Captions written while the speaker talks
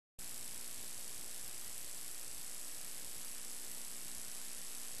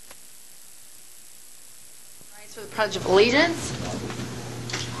For the Pledge of Allegiance.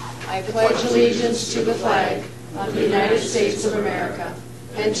 I pledge allegiance to the flag of the United States of America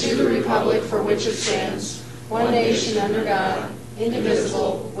and to the republic for which it stands, one nation under God,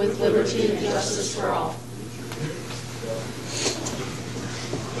 indivisible, with liberty and justice for all.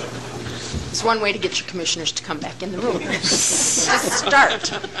 It's one way to get your commissioners to come back in the room. Just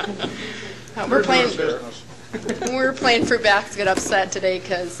start. We're playing Fruit Basket Upset today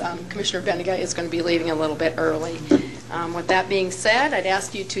because Commissioner Benega is going to be leaving a little bit early. With that being said, I'd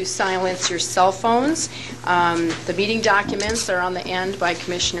ask you to silence your cell phones. The meeting documents are on the end by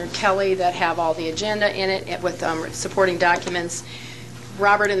Commissioner Kelly that have all the agenda in it with supporting documents.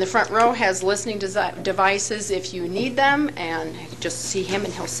 Robert in the front row has listening devices if you need them, and just see him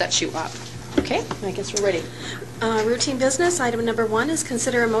and he'll set you up. Okay, I guess we're ready. Routine business, item number 1 is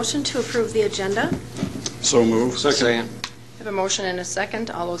consider a motion to approve the agenda. So moved. Second. I have a motion and a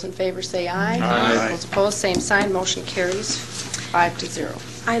second. All those in favor say aye. Aye. Those opposed, same sign. Motion carries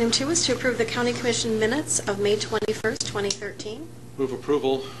 5-0. Item 2 is to approve the County Commission minutes of May 21st, 2013. Move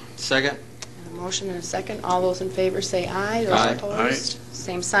approval. Second. A motion and a second. All those in favor say aye. Those Aye. opposed,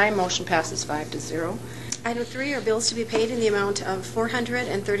 same sign. Motion passes 5-0. Item 3 are bills to be paid in the amount of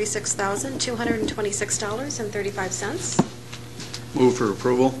 $436,226.35. Move for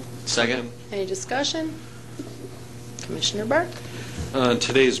approval. Second. Any discussion? Commissioner Burke?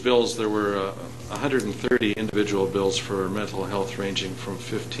 Today's bills, there were 130 individual bills for mental health ranging from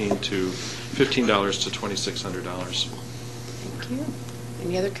 $15 to $2,600. Thank you.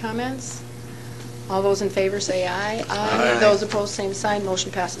 Any other comments? All those in favor say aye. Aye. Those opposed, same sign.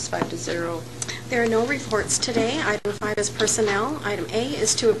 Motion passes 5-0. There are no reports today. Item 5 is personnel. Item A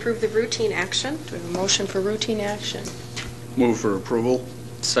is to approve the routine action. Do we have a motion for routine action? Move for approval.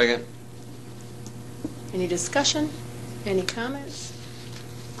 Second. Any discussion? Any comments?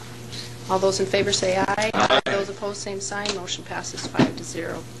 All those in favor say aye. Aye. Those opposed, same sign. Motion passes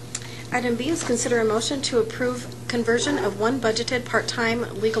 5-0. Item B is consider a motion to approve conversion of one budgeted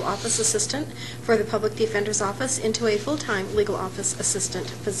part-time legal office assistant for the Public Defender's Office into a full-time legal office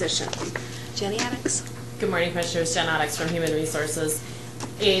assistant position. Jenny Addix. Good morning, Commissioners. Jen Addix from Human Resources.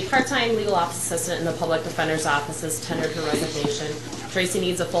 A part-time legal office assistant in the Public Defender's Office has tendered her resignation. Tracy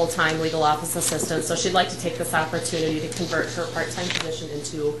needs a full-time legal office assistant, so she'd like to take this opportunity to convert her part-time position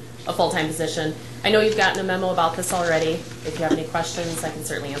into a full-time position. I know you've gotten a memo about this already. If you have any questions, I can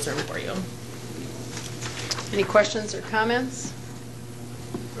certainly answer them for you. Any questions or comments?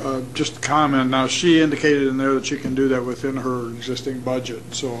 Just a comment. Now, she indicated in there that she can do that within her existing budget,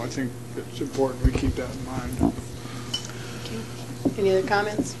 so I think it's important we keep that in mind. Any other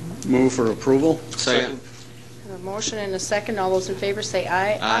comments? Move for approval. Second. I have a motion and a second. All those in favor say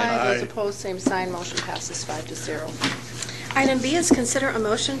aye. Aye. Those opposed, same sign. Motion passes 5-0. Item B is consider a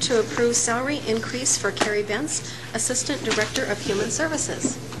motion to approve salary increase for Carrie Bentz, Assistant Director of Human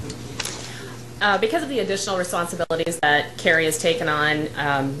Services. Because of the additional responsibilities that Carrie has taken on,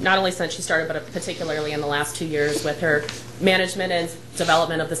 not only since she started, but particularly in the last 2 years with her management and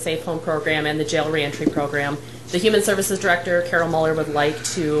development of the Safe Home Program and the Jail Reentry Program, the Human Services Director, Carol Muller, would like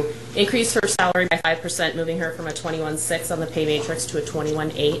to increase her salary by 5%, moving her from a 21.6 on the pay matrix to a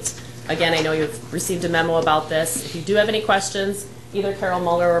 21.8. Again, I know you've received a memo about this. If you do have any questions, either Carol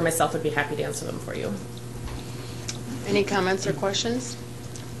Muller or myself would be happy to answer them for you. Any comments or questions?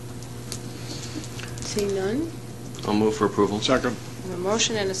 Seeing none. I'll move for approval. Second. I have a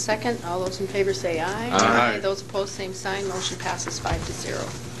motion and a second. All those in favor say aye. Aye. Those opposed, same sign. Motion passes 5-0.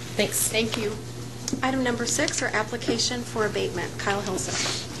 Thanks. Thank you. Item number 6 are application for abatement. Kyle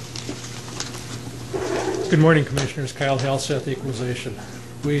Hilseth. Good morning, Commissioners. Kyle Halseth, Equalization.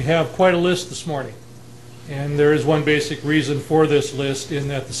 We have quite a list this morning, and there is one basic reason for this list in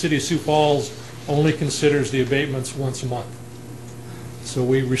that the City of Sioux Falls only considers the abatements once a month. So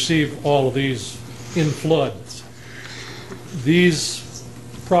we receive all of these in floods. These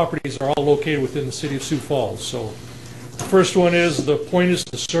properties are all located within the City of Sioux Falls. So the first one is the point is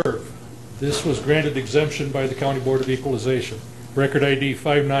to serve. This was granted exemption by the County Board of Equalization. Record ID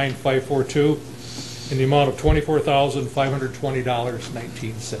 59542 in the amount of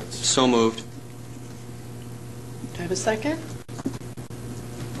 $24,520.19. So moved. Do I have a second?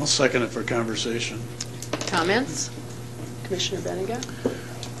 I'll second it for conversation. Comments? Commissioner Benega?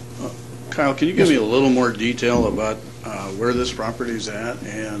 Kyle, can you give me a little more detail about where this property's at?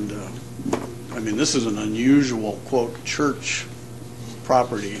 And, I mean, this is an unusual, quote, church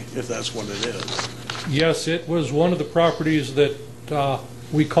property, if that's what it is. Yes, it was one of the properties that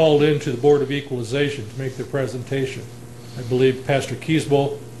we called into the Board of Equalization to make the presentation. I believe Pastor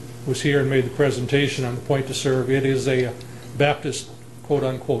Kiesbo was here and made the presentation on the point to serve. It is a Baptist,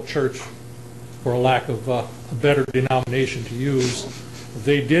 quote-unquote, church for a lack of a better denomination to use.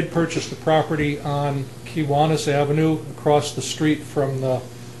 They did purchase the property on Kiwanis Avenue across the street from the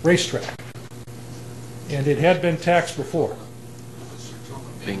racetrack. And it had been taxed before.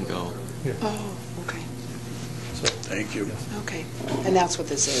 Bingo. Oh, okay, So, Thank you. okay. And that's what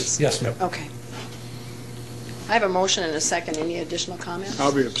this is? yes, ma'am. Okay. I have a motion and a second. Any additional comments?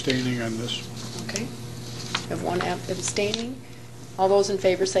 I'll be abstaining on this. Okay. We have one abstaining. All those in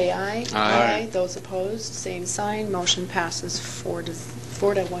favor say aye. Aye. Those opposed, same sign. Motion passes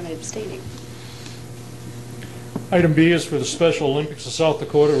 4-1 abstaining. Item B is for the Special Olympics of South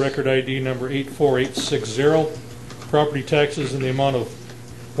Dakota, record ID number 84860. Property taxes in the amount of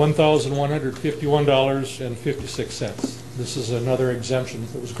 $1,151.56. This is another exemption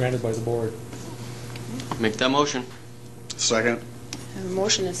that was granted by the board. Make that motion. Second? I have a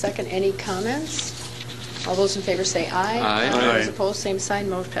motion and a second. Any comments? All those in favor say aye. Aye. Those Aye. opposed, same sign.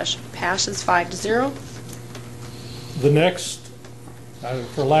 Motion passes 5-0. The next,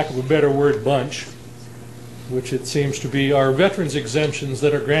 for lack of a better word, bunch, which it seems to be, are veterans exemptions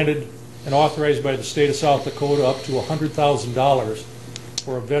that are granted and authorized by the state of South Dakota up to $100,000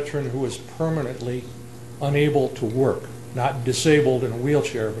 for a veteran who is permanently unable to work, not disabled in a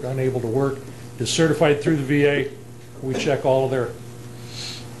wheelchair, but unable to work, is certified through the VA. We check all of their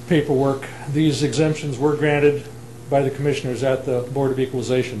paperwork. These exemptions were granted by the commissioners at the Board of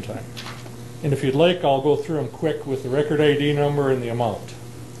Equalization time. And if you'd like, I'll go through them quick with the record ID number and the amount.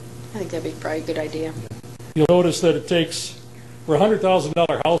 I think that'd be probably a good idea. You'll notice that it takes, for a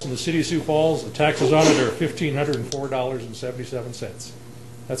 $100,000 house in the city of Sioux Falls, the taxes on it are $1,504.77.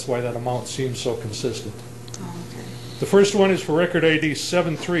 That's why that amount seems so consistent. Oh, okay. The first one is for record ID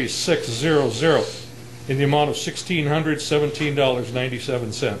 73600 in the amount of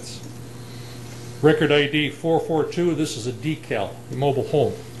 $1,617.97. Record ID 442, this is a decal, a mobile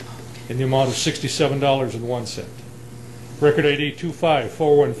home, in the amount of $67.01. Record ID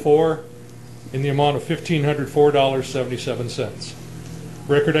 25414 in the amount of $1,504.77.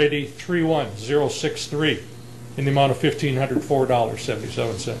 Record ID 31063 in the amount of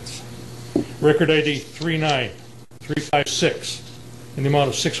 $1,504.77. Record ID 39356 in the amount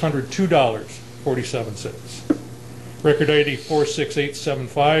of $602.47. Record ID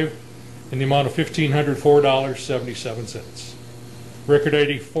 46875 in the amount of $1,504.77. Record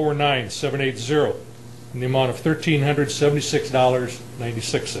ID 49780 in the amount of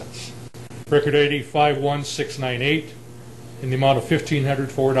 $1,376.96. Record ID 51698 in the amount of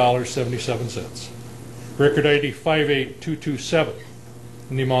 $1,504.77. Record ID 58227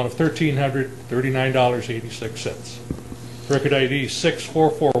 in the amount of $1,339.86. Record ID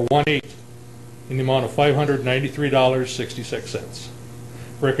 64418 in the amount of $593.66.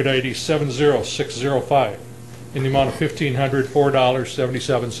 Record ID 70605 in the amount of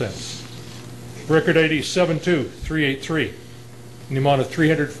 $1,504.77. Record ID 72383 in the amount of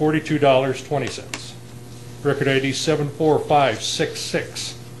 $342.20. Record ID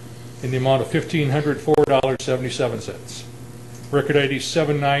 74566 in the amount of $1,504.77. Record ID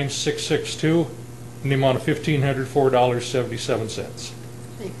 79662 in the amount of $1,504.77.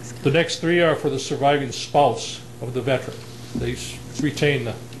 Thanks. The next three are for the surviving spouse of the veteran. They retain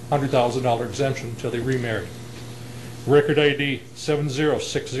the $100,000 exemption until they remarry. Record ID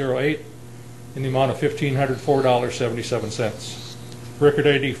 70608 in the amount of $1,504.77. Record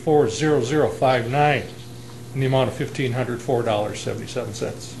ID 40059 in the amount of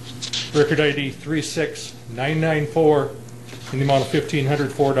 $1,504.77. Record ID 36994 in the amount of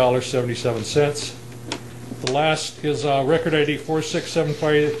 $1,504.77. The last is record ID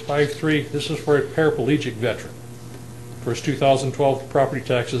 46753. This is for a paraplegic veteran for his 2012 property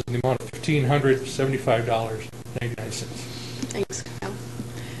taxes in the amount of $1,575.99. Thanks, Kyle.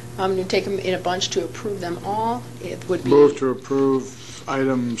 I'm going to take them in a bunch to approve them all. It would be... Move to approve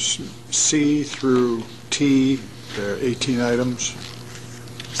items C through T, there are 18 items.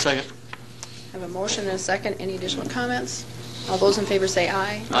 Second. I have a motion and a second. Any additional comments? All those in favor say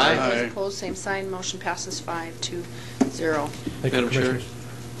aye. Aye. Those opposed, same sign. Motion passes 5-0. Thank you, Madam Chair, Commissioners.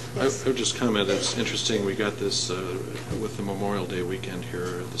 I would just comment, it's interesting, we got this with the Memorial Day weekend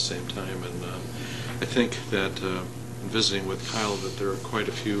here at the same time, and I think that in visiting with Kyle, that there are quite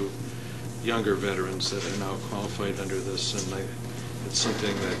a few younger veterans that are now qualified under this, and it's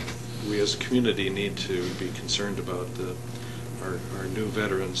something that we as a community need to be concerned about, our new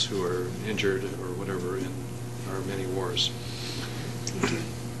veterans who are injured or whatever in our many wars.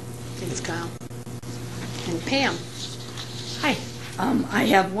 Thanks, Kyle. And Pam. Hi. I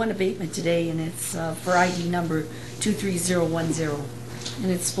have one abatement today, and it's for ID number 23010,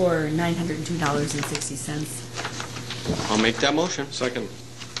 and it's for $902.60. I'll make that motion. Second.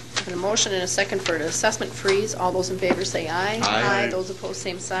 A motion and a second for an assessment freeze. All those in favor say aye. Aye. Those opposed,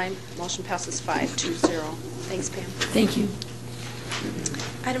 same sign. Motion passes 5-0. Thanks, Pam. Thank you.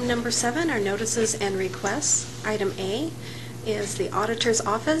 Item number 7 are notices and requests. Item A is the Auditor's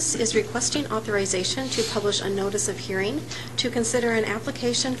Office is requesting authorization to publish a notice of hearing to consider an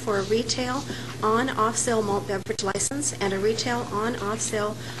application for a retail on-off-sale malt beverage license and a retail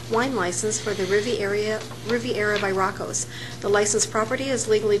on-off-sale wine license for the Riviera by Rocco's. The licensed property is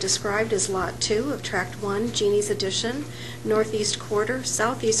legally described as Lot 2 of Tract 1, Genie's Addition, Northeast Quarter,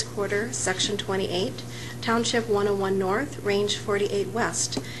 Southeast Quarter, Section 28, Township 101 North, Range 48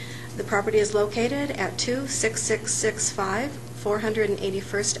 West. The property is located at 26665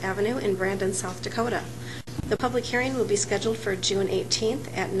 481st Avenue in Brandon, South Dakota. The public hearing will be scheduled for June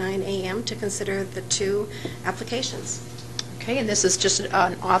 18th at 9 a.m. to consider the two applications. Okay, and this is just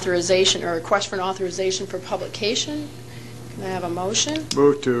an authorization or a request for an authorization for publication. Can I have a motion?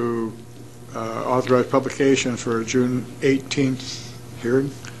 Move to authorize publication for June 18th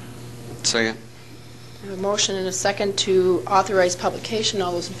hearing. Second. I have a motion and a second to authorize publication.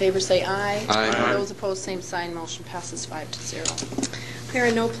 All those in favor say aye. Aye. Those opposed, same sign. Motion passes 5-0. There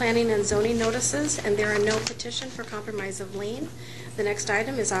are no planning and zoning notices, and there are no petition for compromise of lien. The next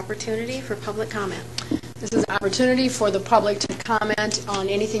item is opportunity for public comment. This is an opportunity for the public to comment on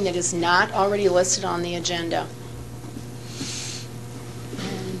anything that is not already listed on the agenda.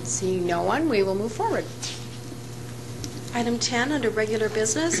 And seeing no one, we will move forward. Item 10 under regular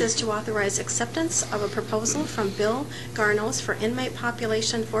business is to authorize acceptance of a proposal from Bill Garnos for inmate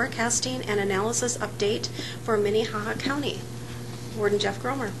population forecasting and analysis update for Minnehaha County. Warden Jeff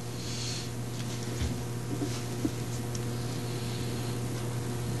Gromer.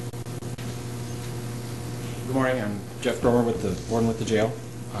 Good morning, I'm Jeff Gromer with the Warden with the Jail.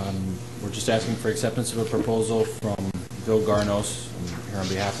 We're just asking for acceptance of a proposal from Bill Garnos, I'm here on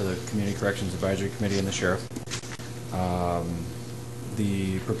behalf of the Community Corrections Advisory Committee and the Sheriff.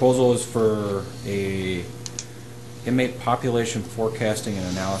 The proposal is for a inmate population forecasting and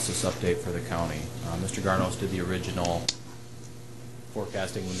analysis update for the county. Mr. Garnos did the original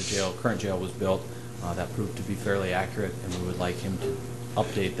forecasting when the current jail was built. That proved to be fairly accurate, and we would like him to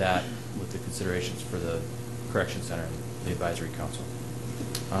update that with the considerations for the Correction Center and the Advisory Council.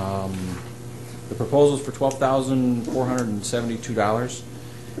 The proposal is for $12,472,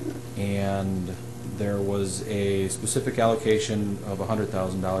 and there was a specific allocation of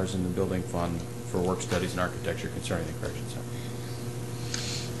 $100,000 in the building fund for work studies and architecture concerning the Correction Center.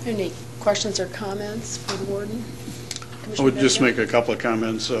 Any questions or comments for the warden? I would just make a couple of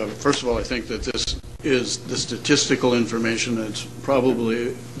comments. First of all, I think that this is the statistical information that's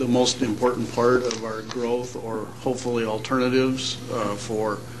probably the most important part of our growth or hopefully alternatives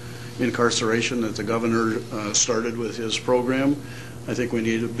for incarceration that the governor started with his program. I think we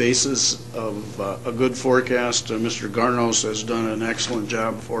need a basis of a good forecast. Mr. Garnos has done an excellent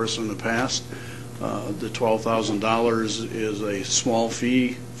job for us in the past. The $12,000 is a small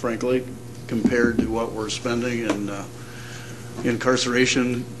fee, frankly, compared to what we're spending in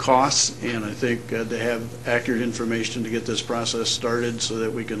incarceration costs, and I think to have accurate information to get this process started so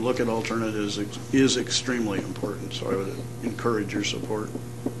that we can look at alternatives is extremely important, so I would encourage your support.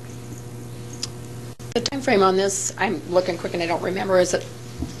 The time frame on this, I'm looking quick and I don't remember, is it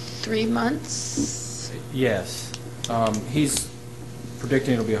 3 months? Yes. He's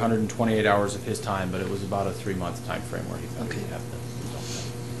predicting it'll be 128 hours of his time, but it was about a 3-month time frame where he thought Okay. he'd have the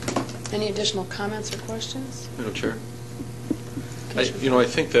results. Any additional comments or questions? Madam Chair? I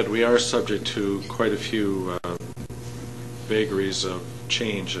think that we are subject to quite a few vagaries of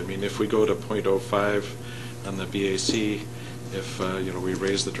change. I mean, if we go to .05 on the BAC, if we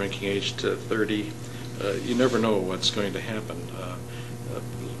raise the drinking age to 30, you never know what's going to happen.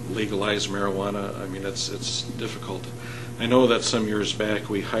 Legalize marijuana, I mean, it's difficult. I know that some years back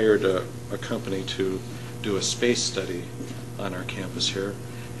we hired a company to do a space study on our campus here,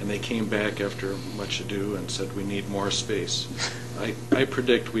 and they came back after much ado and said we need more space. I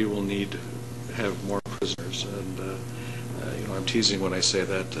predict we will need to have more prisoners, and I'm teasing when I say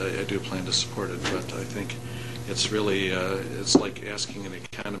that. I do plan to support it, but I think it's really it's like asking an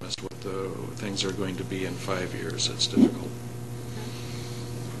economist what the things are going to be in 5 years. It's difficult.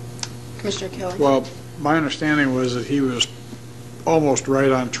 Commissioner Kelly? Well, my understanding was that he was almost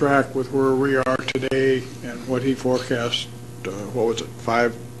right on track with where we are today and what he forecast,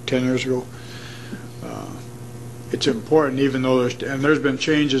 5-10 years ago. It's important, even though there's been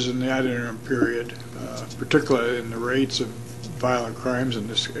changes in that interim period, particularly in the rates of violent crimes in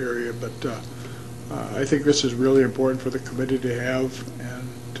this area, but I think this is really important for the committee to have and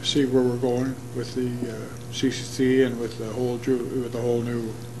to see where we're going with the CCC and with the whole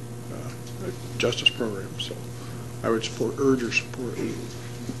new justice program. So I would urge your support.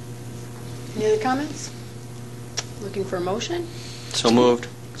 Any other comments? Looking for a motion? So moved.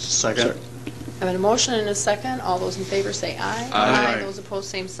 Second. I have a motion and a second. All those in favor say aye. Aye. Those opposed,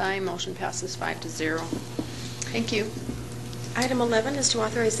 same sign. Motion passes 5-0. Thank you. Item 11 is to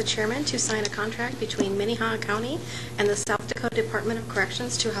authorize the chairman to sign a contract between Minnehaha County and the South Dakota Department of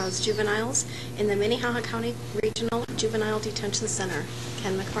Corrections to house juveniles in the Minnehaha County Regional Juvenile Detention Center.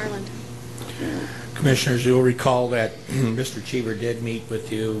 Ken McFarland. Commissioners, you'll recall that Mr. Cheever did meet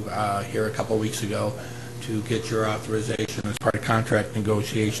with you here a couple weeks ago to get your authorization as part of contract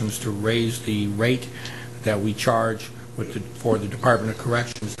negotiations to raise the rate that we charge for the Department of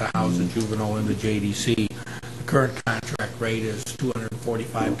Corrections to house a juvenile in the JDC. The current contract rate is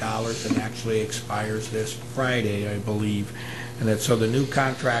 $245 and actually expires this Friday, I believe. And that so the new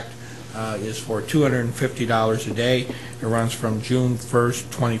contract is for $250 a day. It runs from June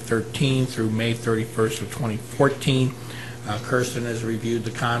 1st, 2013 through May 31st of 2014. Kirsten has reviewed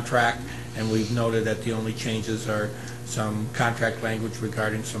the contract, and we've noted that the only changes are some contract language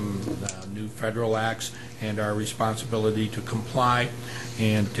regarding some new federal acts and our responsibility to comply,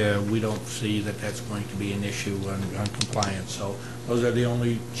 and we don't see that that's going to be an issue on compliance. So those are the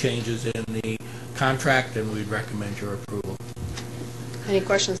only changes in the contract, and we'd recommend your approval. Any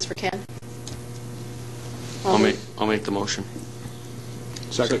questions for Ken? I'll make the motion.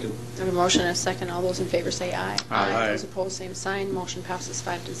 Second. I have a motion and a second. All those in favor say aye. Aye. Those opposed, same sign. Motion passes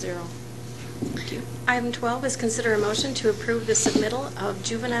 5-0. Thank you. Item 12 is consider a motion to approve the submittal of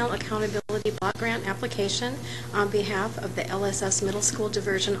Juvenile Accountability Block Grant application on behalf of the LSS Middle School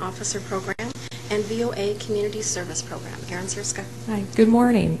Diversion Officer Program and VOA Community Service Program. Erin Surska. Hi, good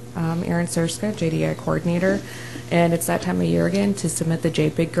morning. I'm Erin Surska, JDI Coordinator, and it's that time of year again to submit the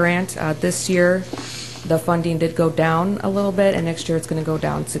JPIG grant. This year, the funding did go down a little bit, and next year it's going to go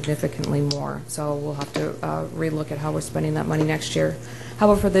down significantly more. So we'll have to relook at how we're spending that money next year.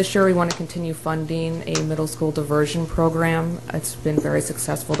 However, for this year, we want to continue funding a middle school diversion program. It's been very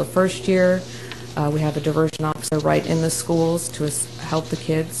successful the first year. We have a diversion officer right in the schools to help the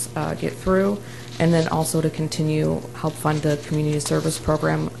kids get through, and then also to continue help fund the community service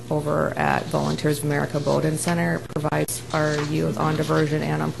program over at Volunteers of America Bowdoin Center. It provides our youth on diversion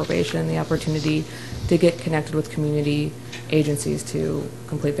and on probation the opportunity to get connected with community agencies to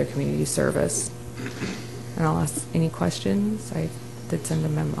complete their community service. And I'll ask any questions. I did send a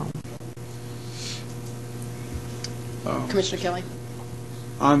memo. Commissioner Kelly.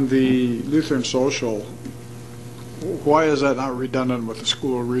 On the Lutheran Social, why is that not redundant with the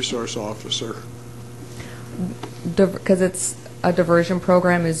school resource officer? Because it's a diversion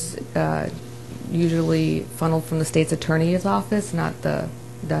program is usually funneled from the state's attorney's office, not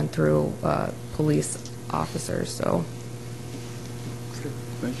done through police officers. So.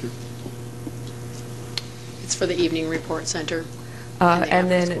 Thank you. It's for the evening report center. And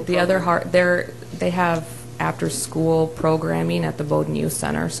then the other they have after-school programming at the Bowdoin Youth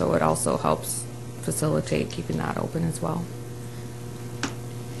Center, so it also helps facilitate keeping that open as well.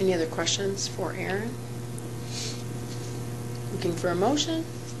 Any other questions for Erin? Looking for a motion?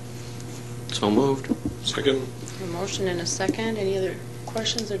 So moved. Second. A motion and a second. Any other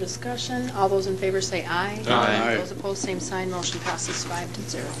questions or discussion? All those in favor say aye. Aye. Those opposed, same sign. Motion passes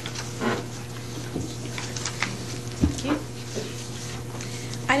 5-0. Thank you.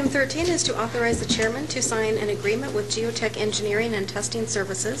 Item 13 is to authorize the chairman to sign an agreement with Geotech Engineering and Testing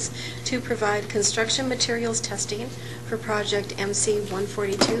Services to provide construction materials testing for project MC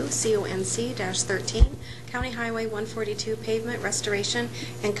 142 CONC-13, County Highway 142 pavement restoration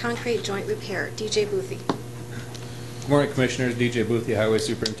and concrete joint repair. DJ Boothie. Good morning, Commissioners. DJ Boothie, Highway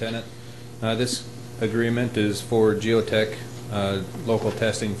Superintendent. This agreement is for Geotech, local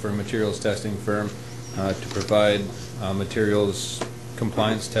testing for materials testing firm, to provide materials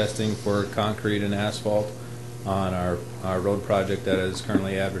compliance testing for concrete and asphalt on our road project that is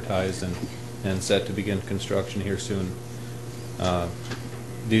currently advertised and set to begin construction here soon.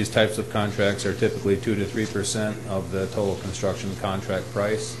 These types of contracts are typically 2 to 3% of the total construction contract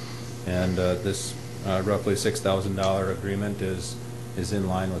price, and this roughly $6,000 agreement is in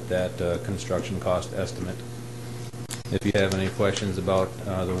line with that construction cost estimate. If you have any questions about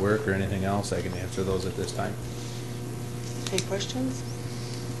the work or anything else, I can answer those at this time. Any questions?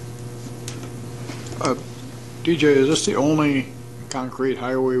 DJ, is this the only concrete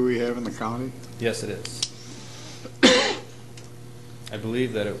highway we have in the county? Yes, it is. I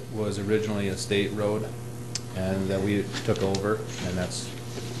believe that it was originally a state road and that we took over, and that's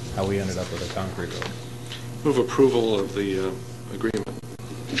how we ended up with a concrete road. Move approval of the agreement.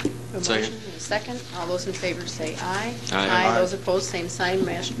 A a Second. motion and a second. All those in favor say aye. Aye. Those opposed, same sign.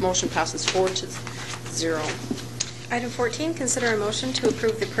 Motion passes 4-0. Item 14, consider a motion to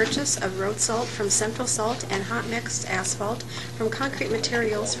approve the purchase of road salt from Central Salt and hot mixed asphalt from Concrete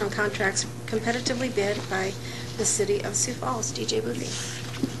Materials from contracts competitively bid by the City of Sioux Falls. DJ Boothby.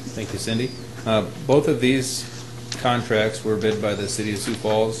 Thank you, Cindy. Both of these contracts were bid by the City of Sioux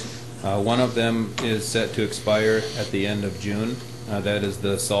Falls. One of them is set to expire at the end of June. That is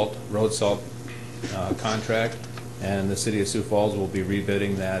the road salt contract, and the City of Sioux Falls will be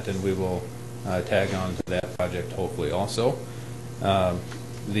rebidding that, and we will tag on to that project hopefully also.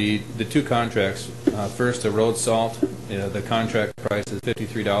 The two contracts, first the road salt, the contract price is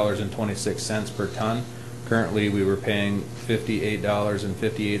 $53.26 per ton. Currently we were paying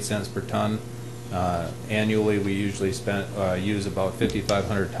 $58.58 per ton. Annually we usually use about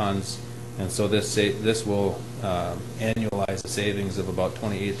 5,500 tons, and so this will annualize the savings of about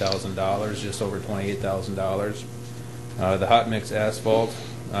 $28,000, just over $28,000. The hot mix asphalt,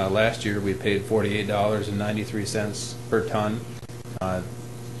 last year we paid $48.93 per ton.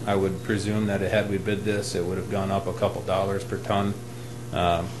 I would presume that had we bid this, it would have gone up a couple dollars per ton.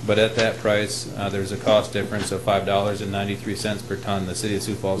 But at that price, there's a cost difference of $5.93 per ton. The City of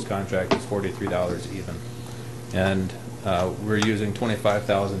Sioux Falls contract is $43 even. And we're using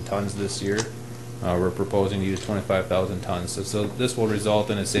 25,000 tons this year. We're proposing to use 25,000 tons. So this will result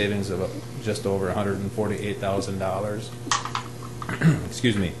in a savings of just over $148,000.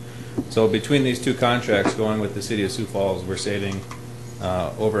 Excuse me. So between these two contracts going with the City of Sioux Falls, we're saving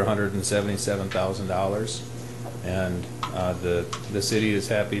over $177,000. And the city is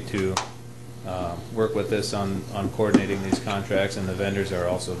happy to work with us on coordinating these contracts, and the vendors are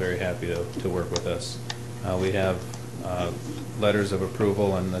also very happy to work with us. We have letters of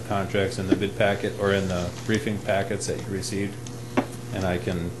approval and the contracts in the bid packet, or in the briefing packets that you received, and I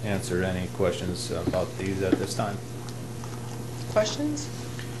can answer any questions about these at this time. Questions?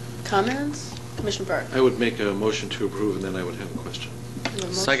 Comments? Commissioner Burke. I would make a motion to approve, and then I would have a question. A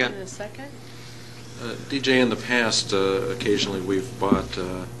motion Second. and a second. DJ, in the past, occasionally we've bought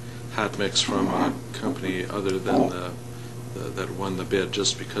hot mix from a company other than that won the bid,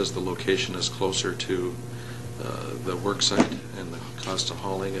 just because the location is closer to the work site and the cost of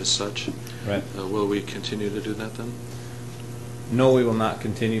hauling is such. Right. Will we continue to do that then? No, we will not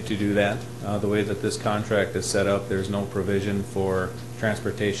continue to do that. The way that this contract is set up, there's no provision for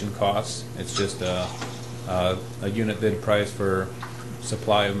transportation costs. It's just a unit bid price for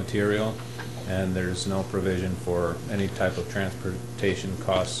supply of material, and there's no provision for any type of transportation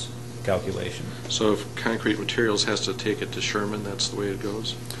costs calculation. So if Concrete Materials has to take it to Sherman, that's the way it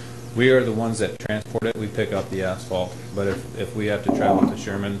goes? We are the ones that transport it. We pick up the asphalt, but if we have to travel to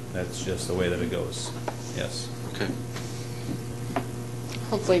Sherman, that's just the way that it goes. Yes. Okay.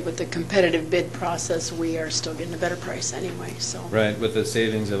 Hopefully with the competitive bid process, we are still getting a better price anyway, so. Right, with the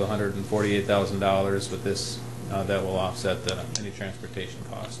savings of $148,000 with this, that will offset any transportation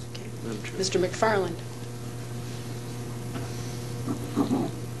cost. Okay. Mr. McFarland. I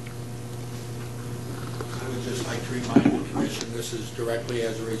would just like to remind the Commission, this is directly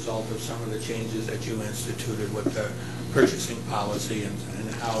as a result of some of the changes that you instituted with the purchasing policy and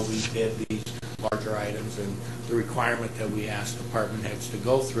how we bid these larger items, and the requirement that we ask department heads to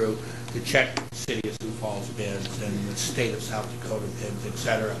go through to check City of Sioux Falls bids and the state of South Dakota bids, et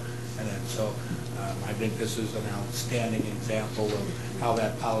cetera. And then, so I think this is an outstanding example of how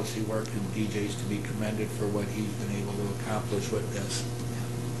that policy worked, and DJ's to be commended for what he's been able to accomplish with this.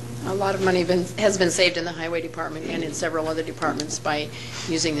 A lot of money has been saved in the Highway Department and in several other departments by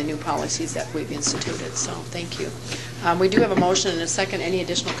using the new policies that we've instituted, so thank you. We do have a motion and a second. Any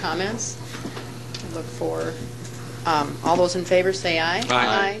additional comments? I look for all those in favor say aye.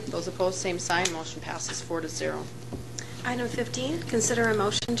 Aye. Those opposed, same sign. Motion passes 4-0. Item 15, consider a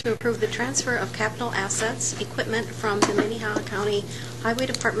motion to approve the transfer of capital assets, equipment from the Minnehaha County Highway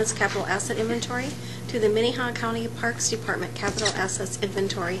Department's capital asset inventory to the Minnehaha County Parks Department capital assets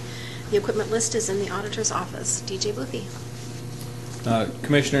inventory. The equipment list is in the auditor's office. DJ Boothby.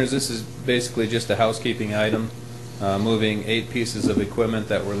 Commissioners, this is basically just a housekeeping item, moving 8 pieces of equipment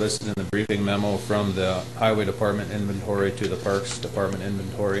that were listed in the briefing memo from the Highway Department inventory to the Parks Department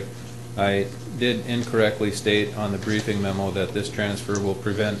inventory. I did incorrectly state on the briefing memo that this transfer will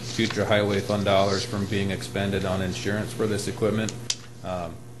prevent future highway fund dollars from being expended on insurance for this equipment.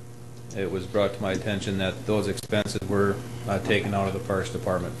 It was brought to my attention that those expenses were taken out of the Parks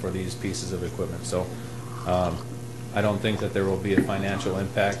Department for these pieces of equipment. So I don't think that there will be a financial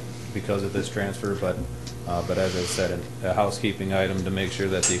impact because of this transfer, but as I said, a housekeeping item to make sure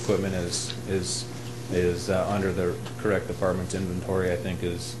that the equipment is is under the correct department's inventory, I think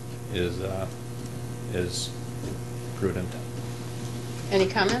is prudent. Any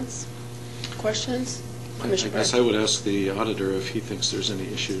comments, questions? I Commissioner guess Brand? I would ask the auditor if he thinks there's any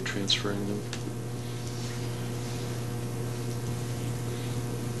issue transferring them.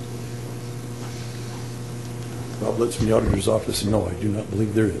 Bob Litz from the auditor's office, and no, I do not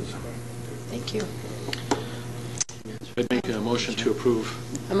believe there is. Thank you. I'd make a motion to approve.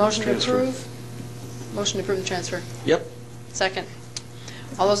 A motion to Transfer. approve? Motion to approve the transfer. Yep. Second.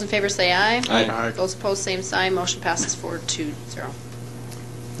 All those in favor say aye. Aye. Aye. Those opposed, same sign. Motion passes 4-2-0.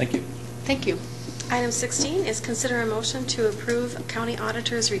 Thank you. Thank you. Item 16 is consider a motion to approve county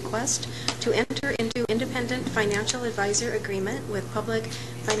auditor's request to enter into independent financial advisor agreement with Public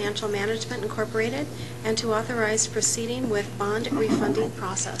Financial Management Incorporated and to authorize proceeding with bond refunding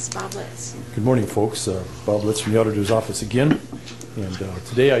process. Bob Litz. Good morning, folks. Bob Litz from the auditor's office again. And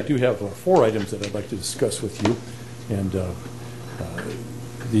today I do have 4 items that I'd like to discuss with you. And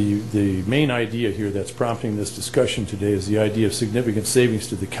the main idea here that's prompting this discussion today is the idea of significant savings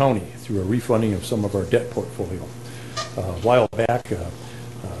to the county through a refunding of some of our debt portfolio. A while back, it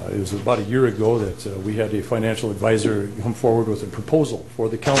was about a year ago that we had a financial advisor come forward with a proposal for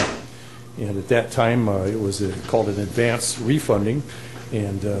the county. And at that time, it was called an advance refunding.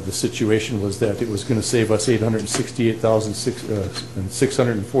 And the situation was that it was going to save us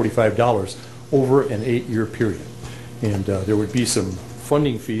 $868,645 over an 8-year period. And there would be some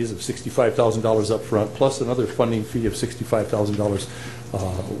funding fees of $65,000 up front, plus another funding fee of $65,000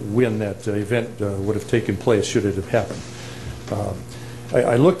 when that event would have taken place, should it have happened.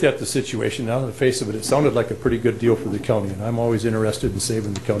 I looked at the situation, and on the face of it, it sounded like a pretty good deal for the county, and I'm always interested in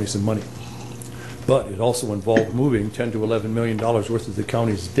saving the county some money. But it also involved moving $10 to $11 million worth of the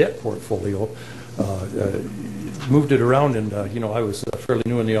county's debt portfolio, moved it around, and I was fairly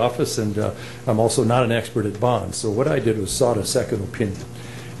new in the office, and I'm also not an expert at bonds. So what I did was sought a second opinion.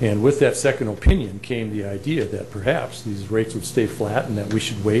 And with that second opinion came the idea that perhaps these rates would stay flat and that we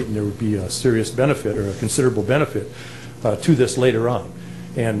should wait and there would be a serious benefit or a considerable benefit to this later on.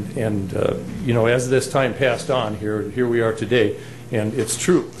 And as this time passed on, here we are today, and it's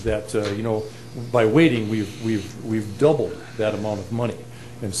true that by waiting we've doubled that amount of money.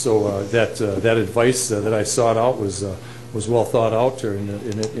 And so that advice that I sought out was well thought out, and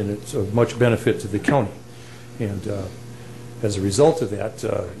it's of much benefit to the county. And as a result of that,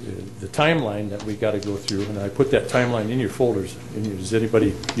 the timeline that we got to go through, and I put that timeline in your folders. Does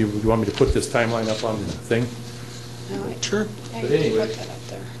anybody, you want me to put this timeline up on the thing? Sure. Yeah, But you can anyway, put that up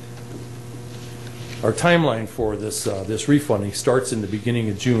there. our timeline for this refunding starts in the beginning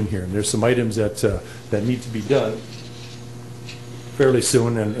of June here, and there's some items that need to be done fairly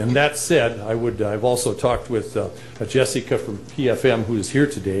soon. And that said, I've also talked with Jessica from PFM, who is here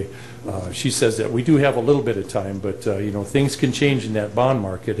today. She says that we do have a little bit of time, but things can change in that bond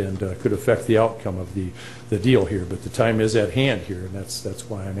market and could affect the outcome of the deal here. But the time is at hand here, and that's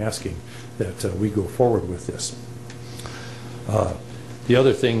why I'm asking that we go forward with this. The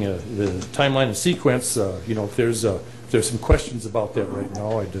other thing, the timeline and sequence, if there's some questions about that right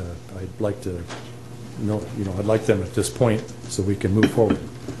now, I'd like to know, I'd like them at this point so we can move forward.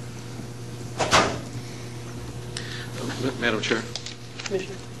 Madam Chair,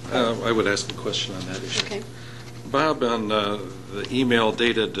 Commissioner. I would ask a question on that issue. Okay. Bob, on the email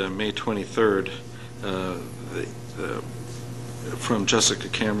dated May 23rd from Jessica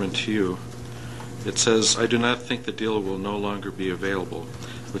Cameron to you, it says, "I do not think the deal will no longer be available,"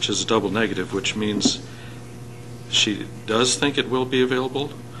 which is a double negative, which means she does think it will be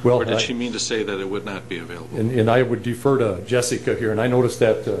available? Well, or did she mean to say that it would not be available? And I would defer to Jessica here, and I noticed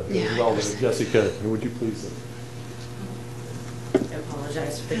that Yeah, as well. Jessica, would you please? I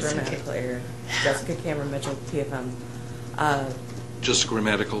apologize for the grammatical error. Jessica Cameron Mitchell, PFM. Just a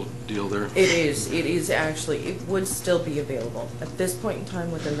grammatical deal there? It is actually, it would still be available at this point in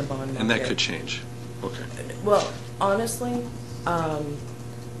time within the bond market. And that could change? Okay. Well, honestly,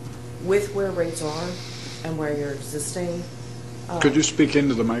 with where rates are and where you're existing. Could you speak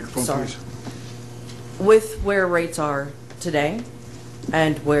into the microphone, Sorry. please? With where rates are today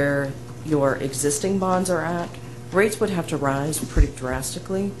and where your existing bonds are at, rates would have to rise pretty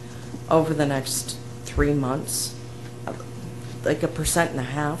drastically over the next 3 months, like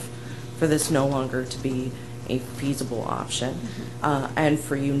 1.5% for this no longer to be a feasible option, and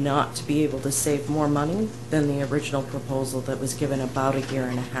for you not to be able to save more money than the original proposal that was given about 1.5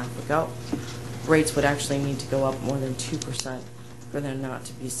 years ago. Rates would actually need to go up more than 2% for there not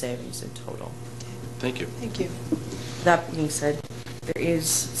to be savings in total. Thank you. Thank you. That being said, there is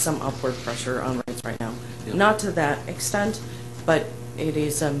some upward pressure on rates right now. Yep. Not to that extent, but it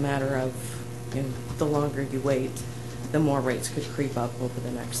is a matter of the longer you wait, the more rates could creep up over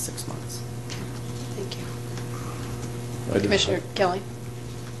the next 6 months. Thank you. Commissioner Kelly?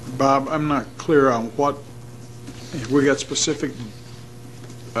 Bob, I'm not clear on what, if we got specific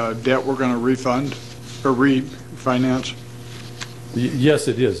debt we're going to refund or refinance? Yes,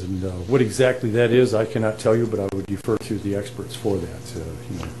 it is, and what exactly that is, I cannot tell you, but I would defer to the experts for that.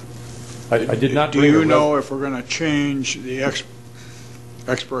 I did not. Do you know if we're going to change the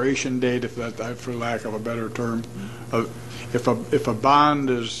expiration date, if that, for lack of a better term, if a bond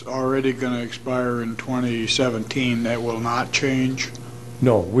is already going to expire in 2017, that will not change?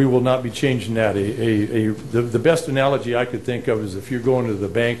 No, we will not be changing that. The best analogy I could think of is if you're going to the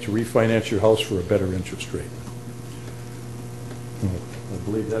bank to refinance your house for a better interest rate. I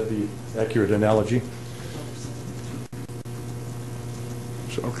believe that'd be an accurate analogy.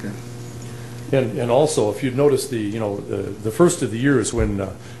 Okay. And also, if you'd notice, the first of the year is when,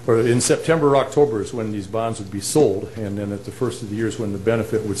 or in September, October is when these bonds would be sold, and then at the first of the year is when the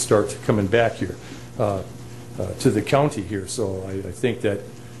benefit would start coming back here to the county here. So I think that,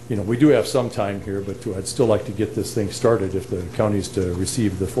 we do have some time here, but I'd still like to get this thing started if the county's to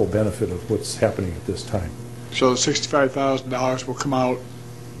receive the full benefit of what's happening at this time. So the $65,000 will come out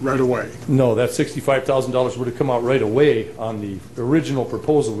right away? No, that $65,000 would have come out right away on the original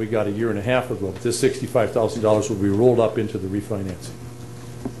proposal we got a year and a half ago. But this $65,000 would be rolled up into the refinancing.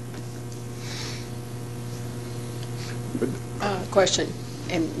 Question,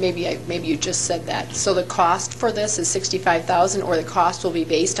 and maybe you just said that. So the cost for this is $65,000, or the cost will be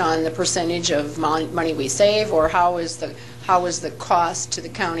based on the percentage of money we save, or how is the cost to the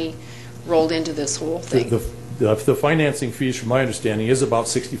county rolled into this whole thing? The financing fees, from my understanding, is about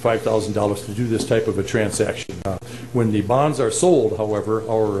 $65,000 to do this type of a transaction. When the bonds are sold, however,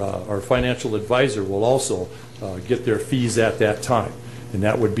 our financial advisor will also get their fees at that time, and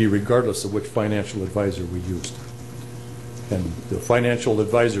that would be regardless of which financial advisor we used. And the financial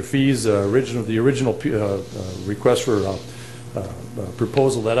advisor fees, the original request for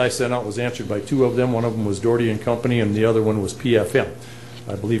proposal that I sent out was answered by two of them. One of them was Doherty and Company, and the other one was PFM.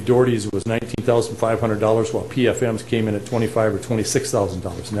 I believe Doherty's was $19,500, while PFM's came in at $25,000 or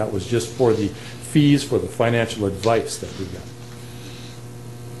 $26,000, and that was just for the fees for the financial advice that we got.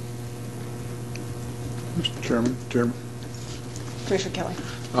 Mr. Chairman. Commissioner Kelly.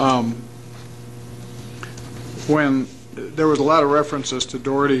 When there was a lot of references to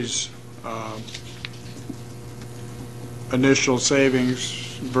Doherty's initial savings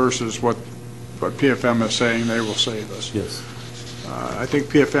versus what PFM is saying they will save us. Yes. I think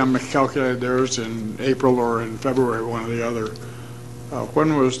PFM calculated theirs in April or in February, one or the other.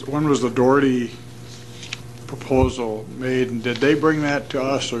 When was the Doherty proposal made, and did they bring that to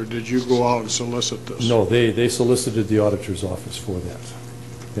us, or did you go out and solicit this? No, they solicited the auditor's office for that.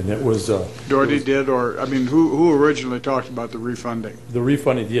 And it was... Doherty did, or, I mean, who originally talked about the refunding? The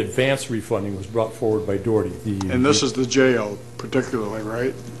refunding, the advance refunding was brought forward by Doherty. And this is the jail particularly,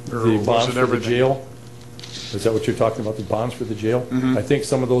 right? Or the bonds for the everything? jail? Is that what you're talking about, the bonds for the jail? Mm-hmm. I think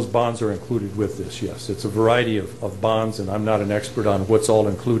some of those bonds are included with this, yes. It's a variety of bonds, and I'm not an expert on what's all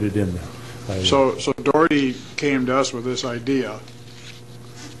included in them. So Doherty came to us with this idea.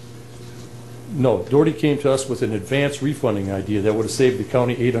 No, Doherty came to us with an advance refunding idea that would have saved the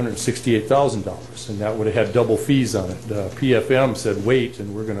county $868,000, and that would have had double fees on it. PFM said, wait,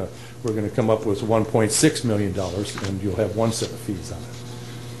 and we're going to come up with $1.6 million, and you'll have one set of fees on it.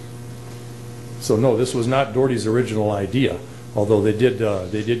 So no, this was not Doherty's original idea, although they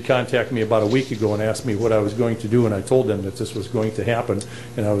did contact me about a week ago and asked me what I was going to do, and I told them that this was going to happen,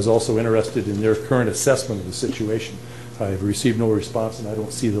 and I was also interested in their current assessment of the situation. I have received no response, and I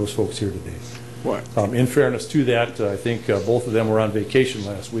don't see those folks here today. What? In fairness to that, I think both of them were on vacation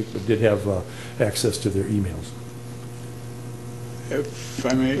last week, but did have access to their emails. If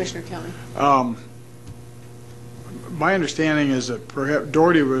I may. Commissioner Kelly. My understanding is that perhaps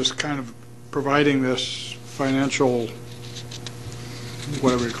Doherty was kind of providing this financial,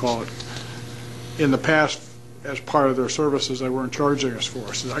 whatever you call it, in the past as part of their services they weren't charging us for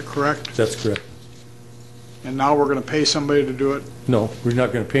us. Is that correct? That's correct. And now we're going to pay somebody to do it? No, we're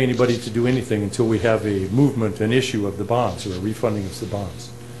not going to pay anybody to do anything until we have a movement, an issue of the bonds, or a refunding of the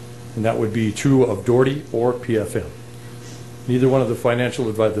bonds. And that would be true of Doherty or PFM. Neither one of the financial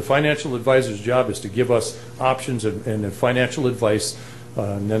advisor's job is to give us options and financial advice,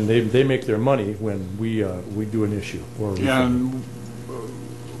 and then they make their money when we do an issue. Or and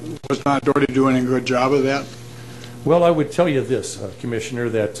was not Doherty doing a good job of that? Well, I would tell you this, Commissioner,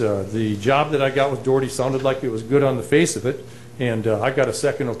 that the job that I got with Doherty sounded like it was good on the face of it, and I got a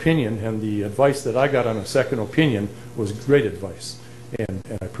second opinion, and the advice that I got on a second opinion was great advice, and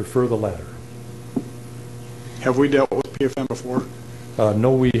I prefer the latter. Have we dealt with PFM before?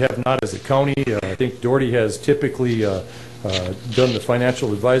 No, we have not as a county. I think Doherty has typically done the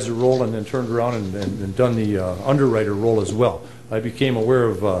financial advisor role and then turned around and done the underwriter role as well. I became aware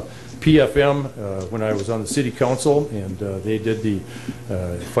of PFM when I was on the city council, and they did the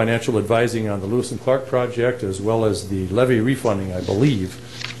financial advising on the Lewis and Clark project as well as the levy refunding, I believe.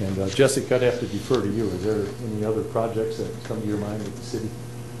 And Jessica, I'd have to defer to you. Is there any other projects that come to your mind with the city?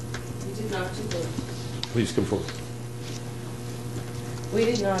 We did not do the, Please come forward. we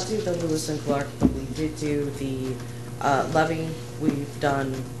did not do the Lewis and Clark, but we did do the levy. We've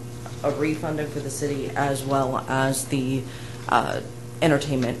done a refunding for the city as well as the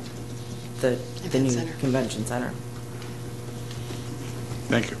entertainment, the new center. convention center,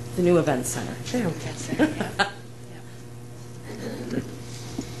 Thank you. the new event center.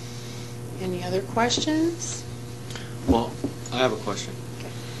 Any other questions? Well, I have a question.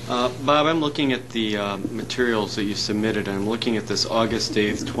 Bob, I'm looking at the materials that you submitted, and I'm looking at this August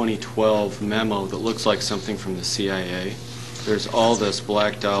 8th, 2012 memo that looks like something from the CIA. There's all this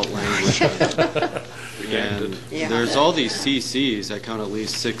blacked out language. And Yeah. there's all these CCs. I count at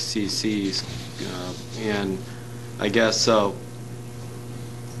least 6 CCs. And I guess,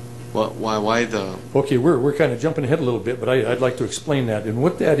 why the... Okay, we're kind of jumping ahead a little bit, but I'd like to explain that. And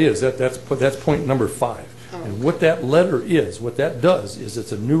what that is, that's point number 5. And what that letter is, what that does, is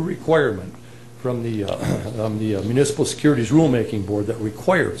it's a new requirement from the Municipal Securities Rulemaking Board that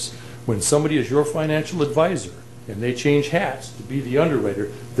requires when somebody is your financial advisor and they change hats to be the underwriter,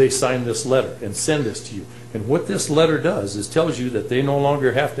 they sign this letter and send this to you. And what this letter does is tells you that they no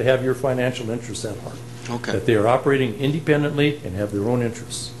longer have to have your financial interests at heart. Okay. That they are operating independently and have their own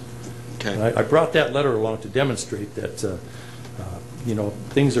interests. Okay. And I brought that letter along to demonstrate that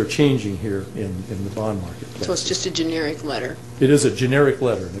things are changing here in the bond marketplace. So it's just a generic letter. It is a generic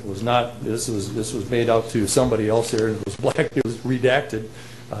letter, and it was not. This was made out to somebody else there, and it was black. It was redacted,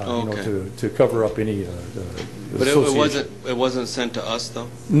 to cover up any. But it wasn't sent to us, though?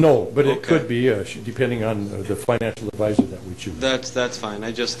 No, but it Okay. could be, depending on the financial advisor that we choose. That's fine.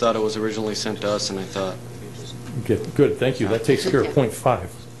 I just thought it was originally sent to us, and I thought... Okay, good, thank you. That takes care of point 5.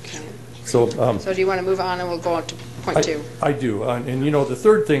 So, So do you want to move on and we'll go on to point 2? I do, and the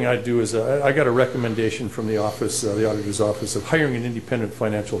third thing I do is I got a recommendation from the office, the auditor's office, of hiring an independent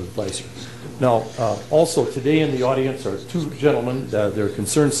financial advisor. Now, also today in the audience are 2 gentlemen. They're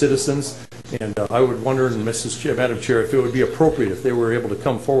concerned citizens, and I would wonder, and Madam Chair, if it would be appropriate if they were able to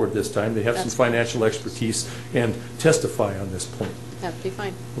come forward this time. They have some financial expertise and testify on this point. That'd be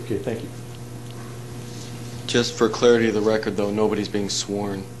fine. Okay, thank you. Just for clarity of the record, though, nobody's being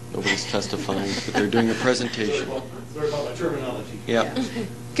sworn. Nobody's testifying, but they're doing a presentation. Sorry about my terminology. Yeah.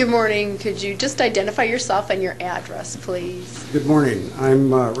 Good morning. Could you just identify yourself and your address, please? Good morning.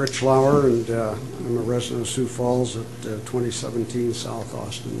 I'm Rich Lauer, and I'm a resident of Sioux Falls at 2017 South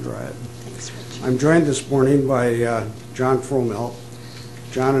Austin Drive. Thanks, Rich. I'm joined this morning by John Fromelt.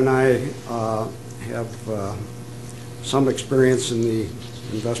 John and I have some experience in the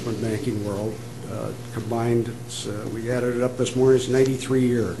investment banking world. Combined, we added it up this morning, it's 93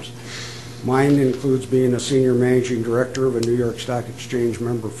 years. Mine includes being a senior managing director of a New York Stock Exchange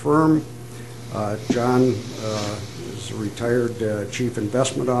member firm. John is a retired chief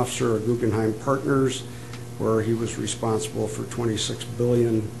investment officer of Guggenheim Partners, where he was responsible for $26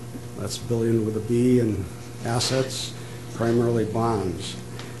 billion, that's billion with a B, in assets, primarily bonds.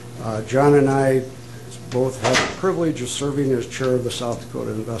 John and I both have the privilege of serving as chair of the South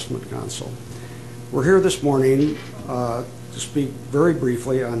Dakota Investment Council. We're here this morning to speak very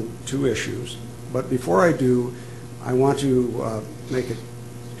briefly on 2 issues, but before I do, I want to make it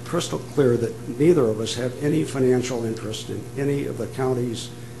crystal clear that neither of us have any financial interest in any of the county's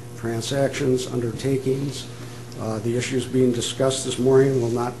transactions, undertakings. The issues being discussed this morning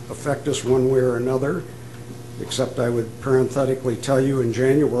will not affect us one way or another, except I would parenthetically tell you in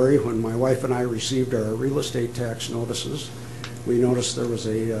January, when my wife and I received our real estate tax notices, we noticed there was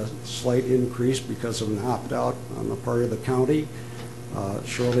a slight increase because of an opt-out on the part of the county.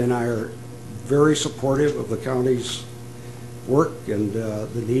 Shirley and I are very supportive of the county's work and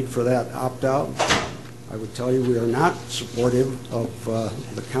the need for that opt-out. I would tell you we are not supportive of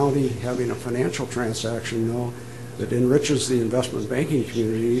the county having a financial transaction, though, that enriches the investment banking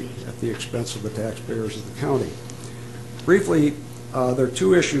community at the expense of the taxpayers of the county. Briefly, there are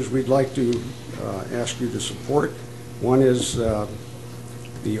 2 issues we'd like to ask you to support. One is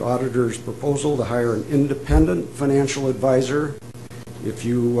the auditor's proposal to hire an independent financial advisor. If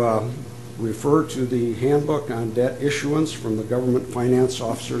you refer to the handbook on debt issuance from the Government Finance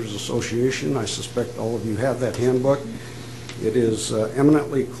Officers Association, I suspect all of you have that handbook. It is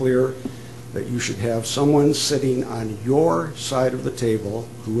eminently clear that you should have someone sitting on your side of the table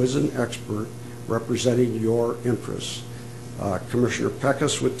who is an expert representing your interests. Commissioner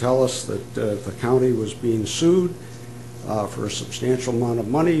Peckus would tell us that if the county was being sued for a substantial amount of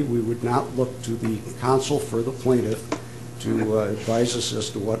money, we would not look to the counsel for the plaintiff to advise us as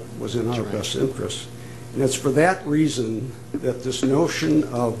to what was in our best interest. And it's for that reason that this notion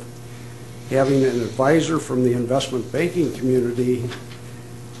of having an advisor from the investment banking community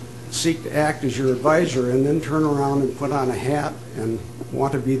seek to act as your advisor and then turn around and put on a hat and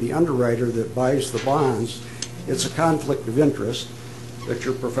want to be the underwriter that buys the bonds, it's a conflict of interest that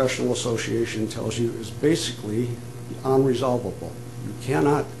your professional association tells you is basically unresolvable. You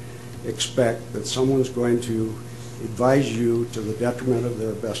cannot expect that someone's going to advise you to the detriment of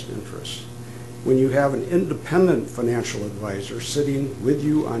their best interests. When you have an independent financial advisor sitting with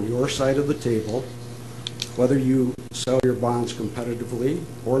you on your side of the table, whether you sell your bonds competitively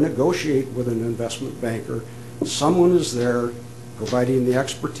or negotiate with an investment banker, someone is there providing the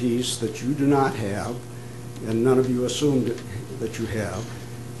expertise that you do not have, and none of you assumed that you have,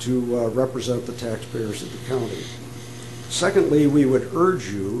 to represent the taxpayers of the county. Secondly, we would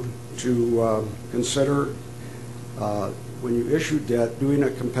urge you to consider, when you issue debt, doing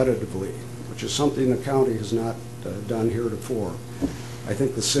it competitively, which is something the county has not done heretofore. I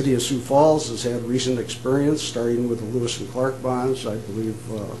think the city of Sioux Falls has had recent experience, starting with the Lewis and Clark bonds. I believe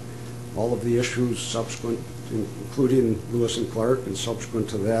all of the issues subsequent, including Lewis and Clark, and subsequent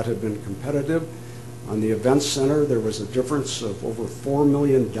to that, have been competitive. On the Events Center, there was a difference of over $4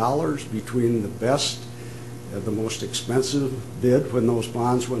 million between the best and the most expensive bid when those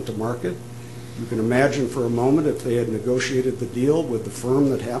bonds went to market. You can imagine for a moment if they had negotiated the deal with the firm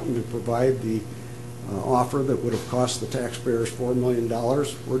that happened to provide the offer that would have cost the taxpayers $4 million,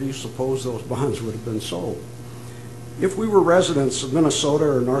 where do you suppose those bonds would have been sold? If we were residents of Minnesota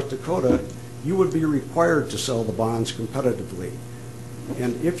or North Dakota, you would be required to sell the bonds competitively.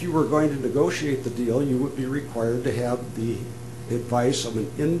 And if you were going to negotiate the deal, you would be required to have the advice of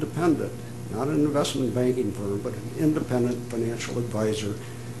an independent, not an investment banking firm, but an independent financial advisor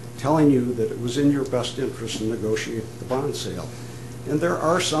telling you that it was in your best interest to negotiate the bond sale. And there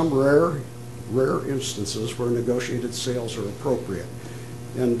are some rare instances where negotiated sales are appropriate.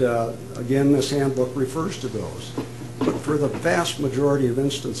 And again, this handbook refers to those. But for the vast majority of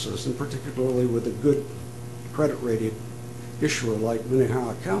instances, and particularly with a good credit rated issuer like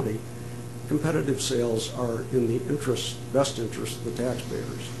Minnehaha County, competitive sales are in the best interest of the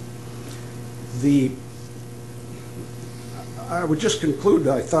taxpayers. I would just conclude,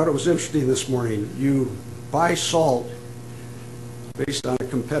 I thought it was interesting this morning, you buy salt based on a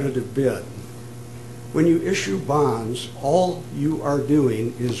competitive bid. When you issue bonds, all you are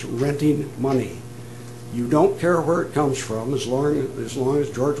doing is renting money. You don't care where it comes from as long as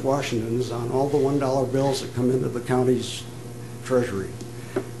George Washington is on all the $1 bills that come into the county's treasury.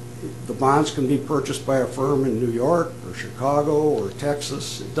 The bonds can be purchased by a firm in New York or Chicago or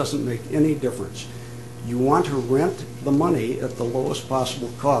Texas. It doesn't make any difference. You want to rent the money at the lowest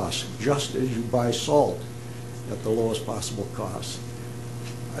possible cost, just as you buy salt at the lowest possible cost.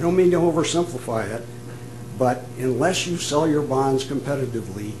 I don't mean to oversimplify it, but unless you sell your bonds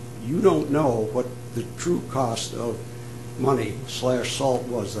competitively, you don't know what the true cost of money / salt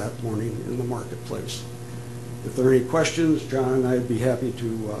was that morning in the marketplace. If there are any questions, John and I would be happy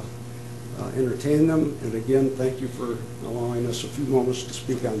to entertain them. And again, thank you for allowing us a few moments to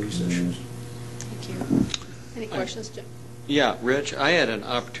speak on these issues. Thank you. Any questions, Jim? Yeah, Rich, I had an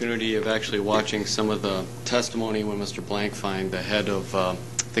opportunity of actually watching some of the testimony when Mr. Blankfein, the head of, I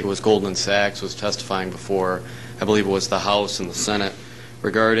think it was Goldman Sachs, was testifying before, I believe it was the House and the Senate,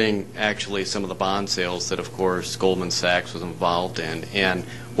 regarding actually some of the bond sales that, of course, Goldman Sachs was involved in. And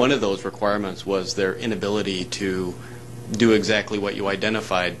one of those requirements was their inability to do exactly what you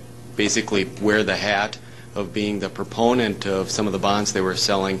identified, basically wear the hat of being the proponent of some of the bonds they were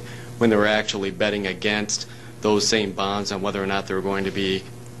selling when they were actually betting against those same bonds on whether or not they were going to be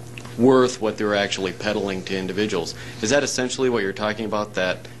worth what they were actually peddling to individuals. Is that essentially what you're talking about,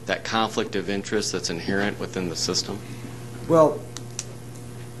 that conflict of interest that's inherent within the system? Well,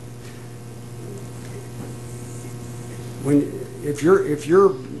 if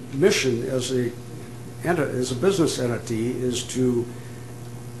your mission as a business entity is to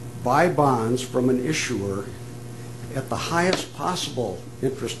buy bonds from an issuer at the highest possible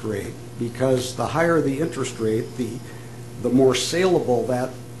interest rate, because the higher the interest rate, the more saleable that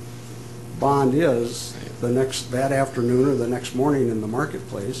bond is that afternoon or the next morning in the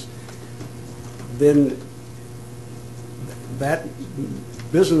marketplace, then that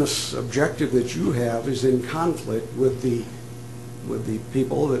business objective that you have is in conflict with the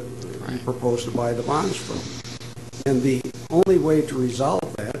people that you propose to buy the bonds from. And the only way to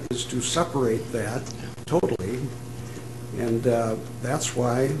resolve that is to separate that totally, and that's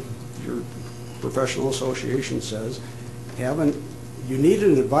why your professional association says, you need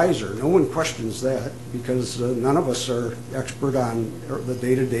an advisor. No one questions that, because none of us are expert on the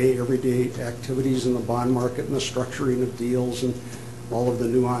day-to-day, everyday activities in the bond market and the structuring of deals and all of the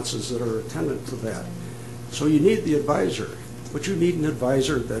nuances that are attendant to that. So you need the advisor, but you need an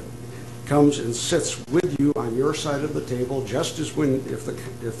advisor that comes and sits with you on your side of the table, just as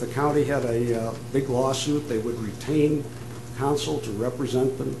if the county had a big lawsuit, they would retain counsel to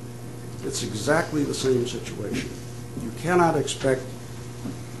represent them. It's exactly the same situation. You cannot expect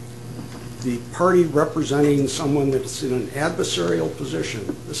the party representing someone that's in an adversarial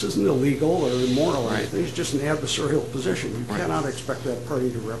position. This isn't illegal or immoral or anything. It's just an adversarial position. You cannot expect that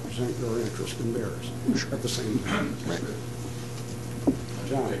party to represent your interest and theirs at the same time.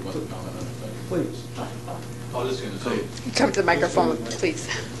 John, please. I was just going to say. Come to the microphone, please.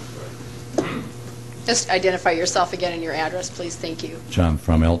 Just identify yourself again and your address, please. Thank you. John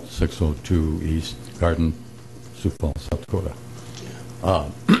Fromelt, 602 East Garden, Sioux Falls, South Dakota.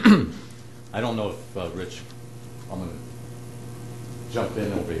 I don't know if, Rich, I'm going to jump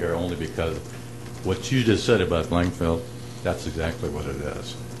in over here only because what you just said about Langfeld, that's exactly what it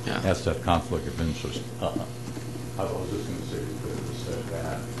is. Yeah. That's that conflict of interest. I was just going to say you could have said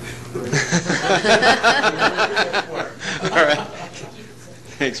that. All right.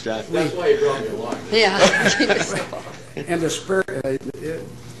 Thanks, John. That's why you brought me along. Yeah. And to spare, I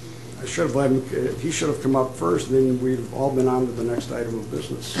should have let him, he should have come up first, and then we've all been on to the next item of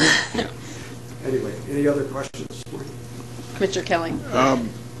business. Yeah. Anyway, any other questions? Commissioner Kelly.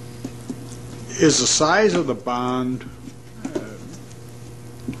 Is the size of the bond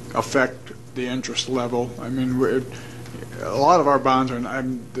affect the interest level? I mean, a lot of our bonds are,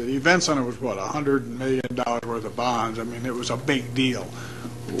 the event center was what, $100 million worth of bonds. I mean, it was a big deal.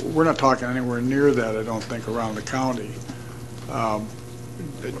 We're not talking anywhere near that, I don't think, around the county.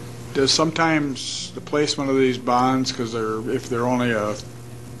 Does sometimes the placement of these bonds, because if they're only a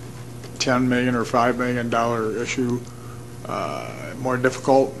 $10 million or $5 million issue, more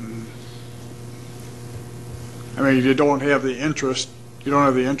difficult? I mean, you don't have the interest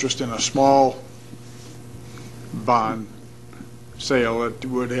in a small bond sale that you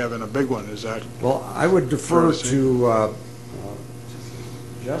would have in a big one. Is that? Well, I would defer to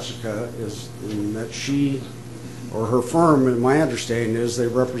Jessica, in that she or her firm, and my understanding is they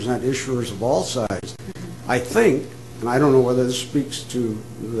represent issuers of all sizes. I think, and I don't know whether this speaks to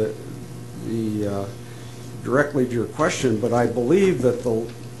the directly to your question, but I believe that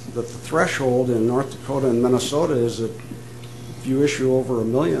the threshold in North Dakota and Minnesota is that if you issue over $1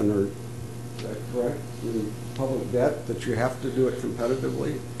 million, or is that correct, in public debt, that you have to do it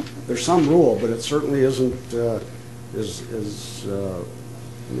competitively. There's some rule, but it certainly isn't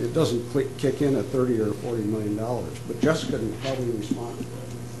it doesn't kick in at $30 or $40 million. But Jessica can probably respond to that.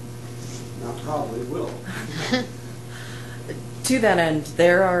 Not probably, will. To that end,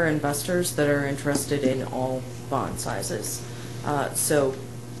 there are investors that are interested in all bond sizes. So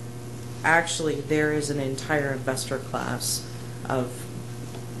actually, there is an entire investor class of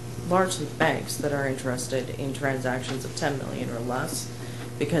largely banks that are interested in transactions of $10 million or less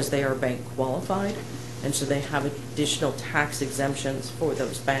because they are bank qualified, and so they have additional tax exemptions for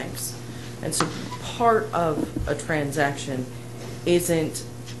those banks. And so part of a transaction isn't,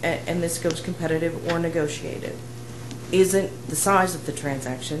 and this goes competitive or negotiated, isn't the size of the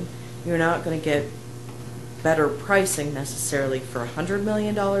transaction. You're not going to get better pricing necessarily for a $100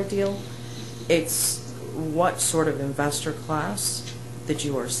 million deal. It's what sort of investor class that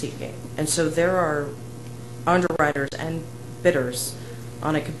you are seeking. And so there are underwriters and bidders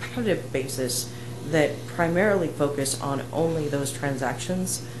on a competitive basis that primarily focus on only those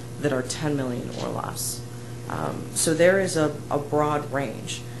transactions that are $10 million or less. So there is a broad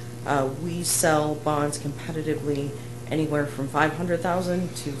range. We sell bonds competitively anywhere from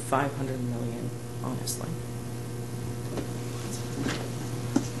 $500,000 to $500 million, honestly.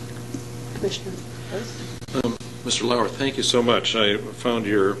 Commissioner Rose? Mr. Lauer, thank you so much. I found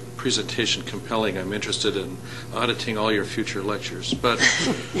your presentation compelling. I'm interested in auditing all your future lectures. But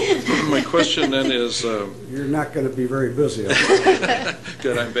my question then is... You're not going to be very busy.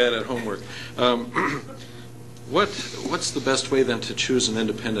 Good, I'm bad at homework. What's the best way then to choose an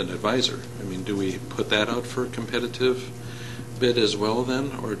independent advisor? I mean, do we put that out for a competitive bid as well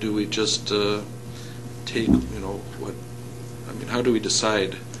then? Or do we just take, how do we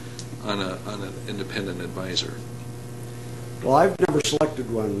decide on an independent advisor? Well, I've never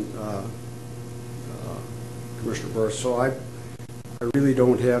selected one, Commissioner Burris, so I really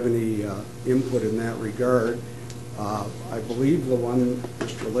don't have any input in that regard. I believe the one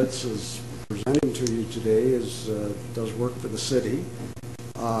Mr. Litz is presenting to you today does work for the city.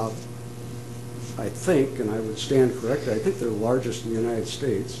 I think, and I would stand corrected, I think they're the largest in the United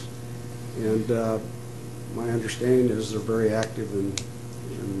States. And my understanding is they're very active in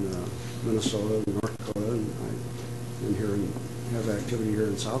Minnesota and North Dakota, and have activity here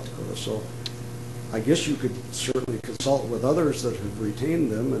in South Dakota. So I guess you could certainly consult with others that have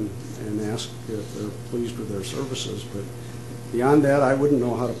retained them and ask if they're pleased with their services. But beyond that, I wouldn't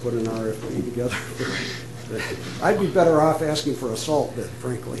know how to put an RFP together. I'd be better off asking for a salt bid,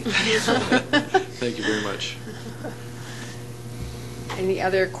 frankly. Thank you very much. Any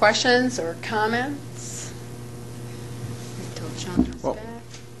other questions or comments? Until John comes back.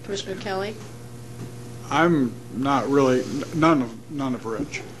 Commissioner Kelly? I'm not really, none of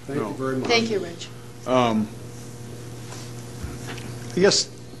Rich. Thank you very much. Thank you, Rich. I guess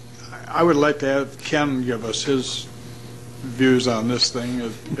I would like to have Ken give us his views on this thing.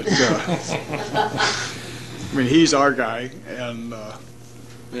 I mean, he's our guy, and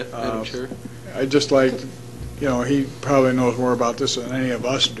Madam Chair? I just like, he probably knows more about this than any of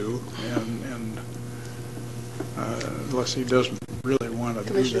us do, and unless he doesn't really want to do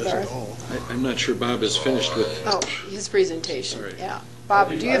Commissioner this at Barth? all. I'm not sure Bob is finished with. Oh, his presentation, yeah. Bob,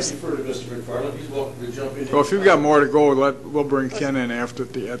 do you have? defer to Mr. McFarland. He's welcome to jump in. Well, if you've got more to go, we'll bring Ken in at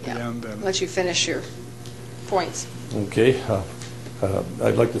the end. Then. Let you finish your points. Okay.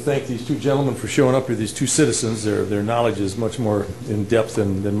 I'd like to thank these two gentlemen for showing up here, these two citizens. Their knowledge is much more in depth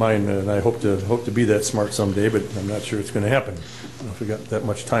than mine, and I hope to be that smart someday, but I'm not sure it's going to happen. I don't know if we got that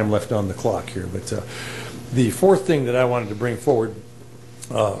much time left on the clock here. But the fourth thing that I wanted to bring forward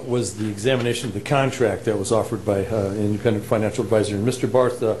was the examination of the contract that was offered by independent financial advisor. And Mr.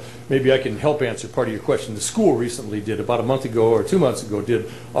 Barth, maybe I can help answer part of your question. The school recently did, about a month ago or 2 months ago,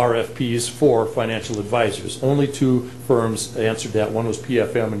 did RFPs for financial advisors. Only two firms answered that. One was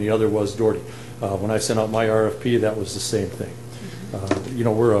PFM and the other was Doherty. When I sent out my RFP, that was the same thing.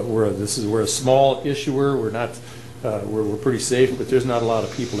 We're a small issuer. We're not. We're pretty safe, but there's not a lot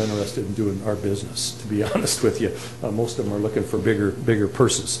of people interested in doing our business, to be honest with you. Most of them are looking for bigger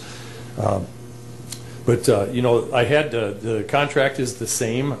purses. I had the contract is the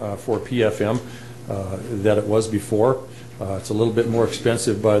same for PFM that it was before. It's a little bit more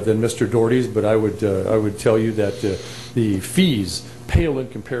expensive than Mr. Doherty's, but I would tell you that the fees pale in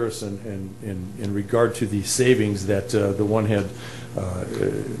comparison in regard to the savings that the one had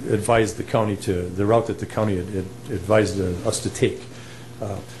advised the county the route that the county had advised us to take.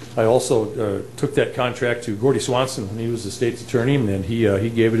 I also took that contract to Gordy Swanson when he was the state's attorney, and he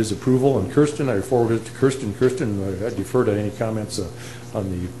gave it his approval. And Kirsten, I forwarded it to Kirsten. Kirsten, I defer to any comments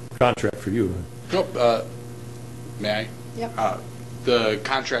on the contract for you. Nope. May I? Yep. The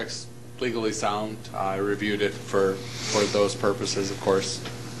contract's legally sound. I reviewed it for those purposes, of course.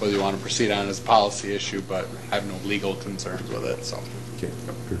 Whether you want to proceed on it as a policy issue, but I have no legal concerns with it. So. Okay,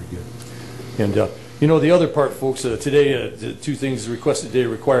 very good. And the other part, folks, today, the two things requested today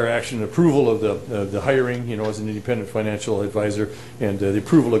require action: approval of the hiring, as an independent financial advisor, and the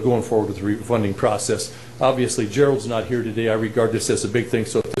approval of going forward with the refunding process. Obviously, Gerald's not here today. I regard this as a big thing.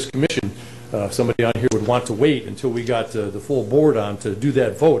 So if this commission, somebody on here would want to wait until we got the full board on to do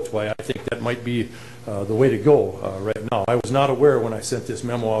that vote, why I think that might be the way to go right now. I was not aware when I sent this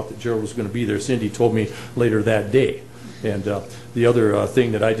memo out that Gerald was going to be there. Cindy told me later that day. And the other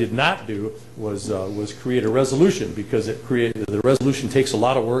thing that I did not do was create a resolution, because the resolution takes a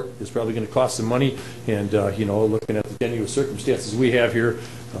lot of work. It's probably going to cost some money. And looking at the tenuous circumstances we have here,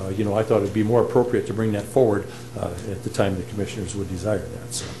 I thought it'd be more appropriate to bring that forward at the time the commissioners would desire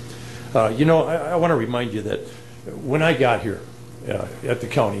that. So, I want to remind you that when I got here at the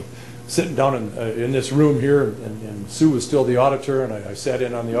county, sitting down in this room here, and Sue was still the auditor, and I sat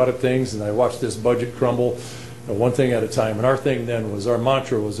in on the audit things, and I watched this budget crumble one thing at a time. And our thing then was, our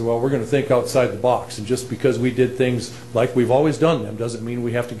mantra was, well, we're going to think outside the box. And just because we did things like we've always done them doesn't mean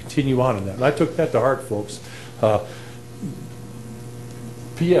we have to continue on in that. And I took that to heart, folks.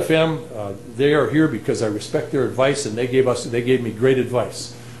 PFM, they are here because I respect their advice, and they gave me great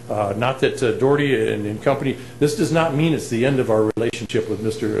advice. Not that Doherty and company, this does not mean it's the end of our relationship with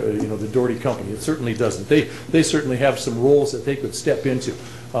the Doherty company. It certainly doesn't. They certainly have some roles that they could step into.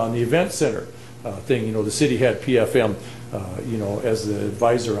 On the event center thing, the city had PFM, as the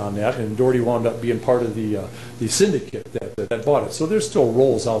advisor on that, and Doherty wound up being part of the syndicate that bought it. So there's still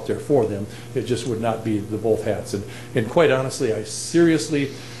roles out there for them. It just would not be the both hats. And quite honestly, I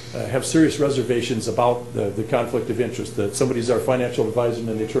seriously have serious reservations about the conflict of interest, that somebody's our financial advisor and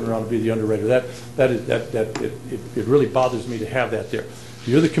then they turn around and be the underwriter. It really bothers me to have that there.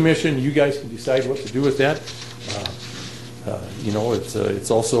 You're the commission, you guys can decide what to do with that.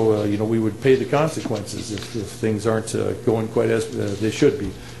 It's also, we would pay the consequences if things aren't going quite as they should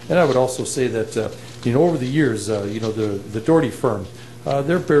be. And I would also say that, over the years, the Doherty firm,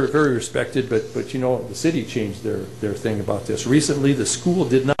 they're very, very respected, but the city changed their thing about this. Recently, the school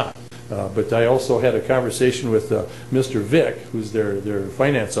did not. But I also had a conversation with Mr. Vick, who's their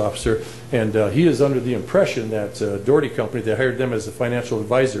finance officer, and he is under the impression that Doherty Company, that hired them as a financial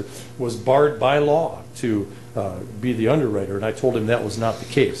advisor, was barred by law to be the underwriter, and I told him that was not the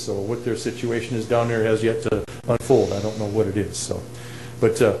case. So what their situation is down there has yet to unfold. I don't know what it is. So,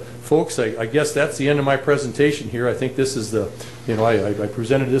 but folks, I guess that's the end of my presentation here. I think this is I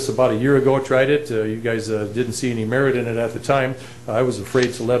presented this about a year ago, tried it. You guys didn't see any merit in it at the time. I was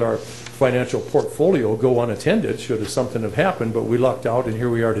afraid to let our financial portfolio go unattended should something have happened, but we lucked out and here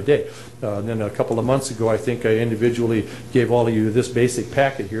we are today. And then a couple of months ago, I think I individually gave all of you this basic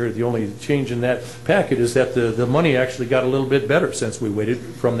packet here. The only change in that packet is that the money actually got a little bit better since we waited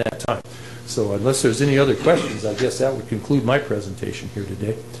from that time. So unless there's any other questions, I guess that would conclude my presentation here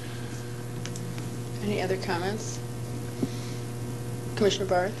today. Any other comments? Commissioner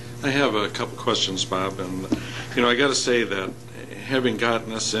Barth? I have a couple questions, Bob, and I got to say that having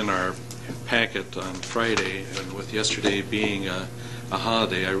gotten this in our packet on Friday, and with yesterday being a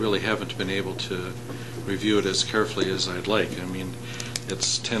holiday, I really haven't been able to review it as carefully as I'd like. I mean,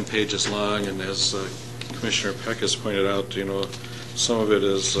 it's 10 pages long, and as Commissioner Peck has pointed out, some of it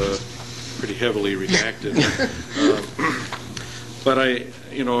is pretty heavily redacted. But I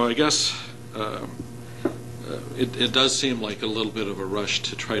guess it does seem like a little bit of a rush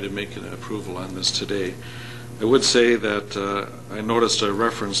to try to make an approval on this today. I would say that I noticed a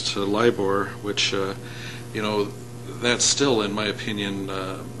reference to LIBOR, which, that's still, in my opinion,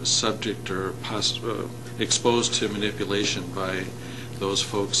 subject or exposed to manipulation by those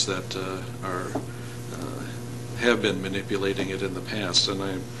folks that have been manipulating it in the past. And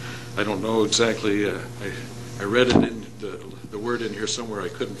I don't know exactly. I read it in the word in here somewhere. I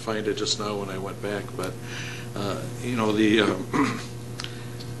couldn't find it just now when I went back, but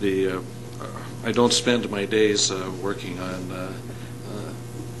I don't spend my days working on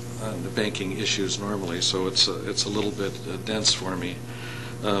the banking issues normally, so it's a little bit dense for me.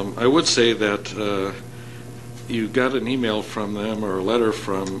 I would say that you got an email from them or a letter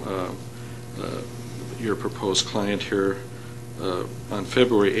from your proposed client here on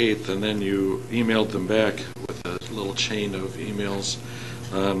February 8th, and then you emailed them back with a little chain of emails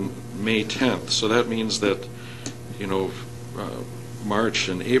on May 10th. So that means that, March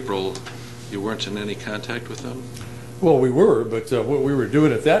and April, you weren't in any contact with them? Well, we were, but what we were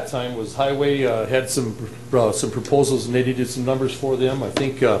doing at that time was Highway had some proposals and they needed some numbers for them. I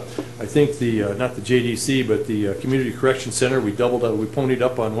think the not the JDC, but the Community Correction Center, we ponied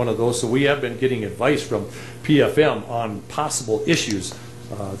up on one of those. So we have been getting advice from PFM on possible issues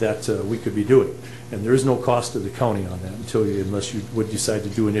that we could be doing. And there is no cost to the county on that unless you would decide to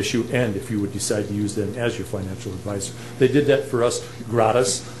do an issue, and if you would decide to use them as your financial advisor. They did that for us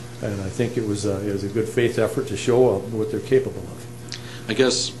gratis. And I think it was a good faith effort to show what they're capable of. I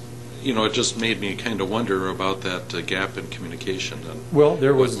guess, it just made me kind of wonder about that gap in communication. And well,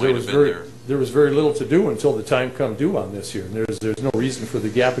 there was very little to do until the time come due on this here. And there's no reason for the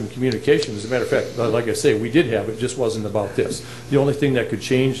gap in communication. As a matter of fact, like I say, we did have it, just wasn't about this. The only thing that could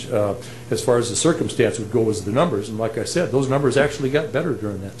change as far as the circumstance would go was the numbers. And like I said, those numbers actually got better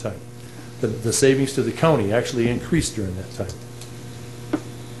during that time. The savings to the county actually increased during that time.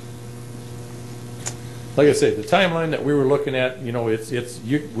 Like I say, the timeline that we were looking at, we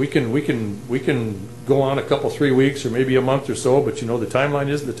can go on a couple, 3 weeks or maybe a month or so, but the timeline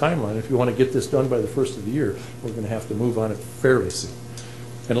is the timeline. If you want to get this done by the first of the year, we're going to have to move on it fairly soon.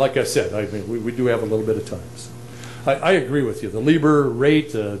 And like I said, we do have a little bit of time. So I agree with you. The LIBOR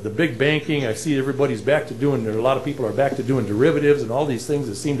rate, the big banking, I see everybody's back to doing. A lot of people are back to doing derivatives and all these things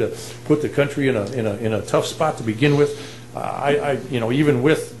that seem to put the country in a tough spot to begin with. Even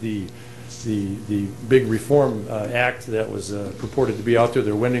with the big reform act that was purported to be out there,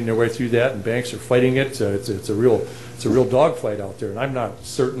 they're wending their way through that, and banks are fighting it. It's a real dogfight out there, and I'm not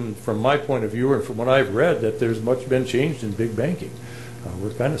certain, from my point of view and from what I've read, that there's much been changed in big banking.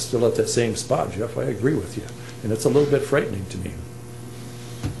 We're kind of still at that same spot, Jeff. I agree with you, and it's a little bit frightening to me.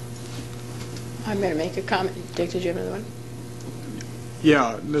 I'm going to make a comment. Dick, did you have another one?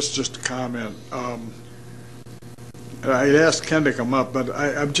 Yeah, this is just a comment. I'd asked Ken to come up, but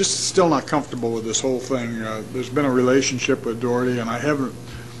I'm just still not comfortable with this whole thing. There's been a relationship with Doherty, and I haven't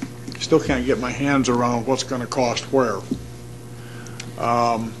still can't get my hands around what's going to cost where.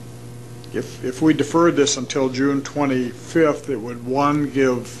 If we deferred this until June 25th, it would,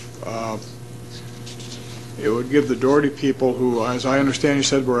 it would give the Doherty people who, as I understand, you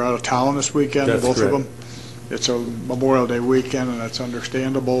said were out of town this weekend, That's both correct. of them. It's a Memorial Day weekend, and that's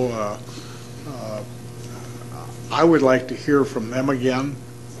understandable. I would like to hear from them again.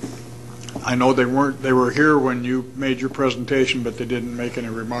 I know they were here when you made your presentation, but they didn't make any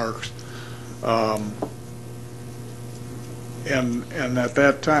remarks. And at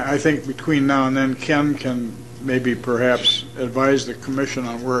that time, I think between now and then, Ken can maybe perhaps advise the commission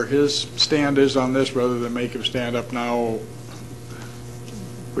on where his stand is on this, rather than make him stand up now,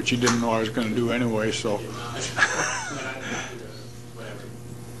 which he didn't know I was going to do anyway, so.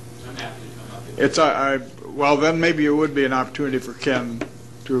 It's, well, then maybe it would be an opportunity for Ken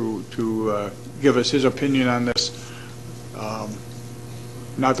to give us his opinion on this.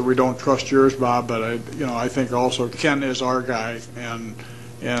 Not that we don't trust yours, Bob, but I think also Ken is our guy, and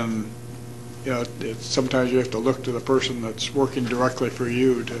sometimes you have to look to the person that's working directly for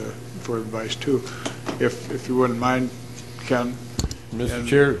you for advice too. If you wouldn't mind, Ken. Mr.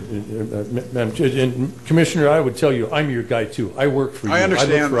 Chair, Madam Chair, and Commissioner, I would tell you, I'm your guy too. I work for you. I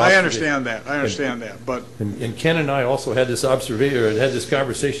understand. I understand that. But and Ken and I also had this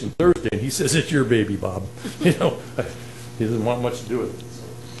conversation Thursday, and he says it's your baby, Bob. He doesn't want much to do with it.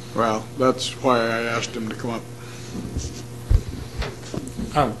 Well, that's why I asked him to come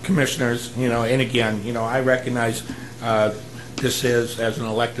up. Commissioners, and again, I recognize this is, as an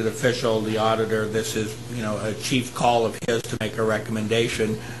elected official, the auditor, this is, a chief call of his to make a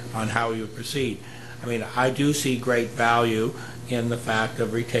recommendation on how he would proceed. I mean, I do see great value in the fact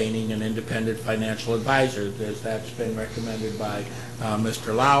of retaining an independent financial advisor, as that's been recommended by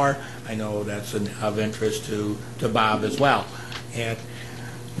Mr. Lauer. I know that's of interest to Bob as well. And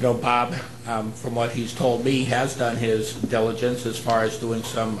Bob, from what he's told me, has done his diligence as far as doing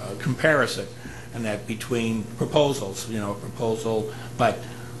some comparison, and that between proposals, but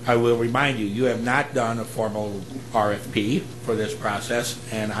I will remind you, you have not done a formal RFP for this process,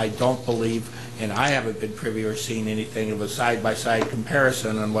 and I don't believe, and I haven't been privy or seen anything of a side-by-side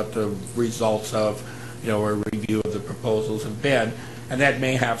comparison on what the results of, a review of the proposals have been, and that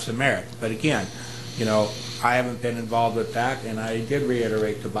may have some merit. But again, I haven't been involved with that, and I did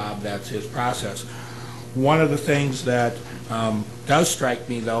reiterate to Bob that's his process. One of the things that does strike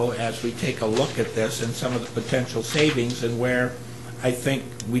me, though, as we take a look at this and some of the potential savings, and where I think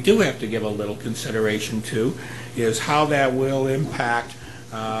we do have to give a little consideration to, is how that will impact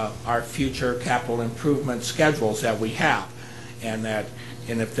our future capital improvement schedules that we have, and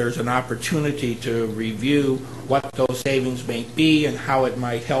if there's an opportunity to review what those savings may be and how it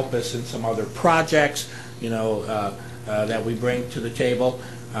might help us in some other projects, that we bring to the table,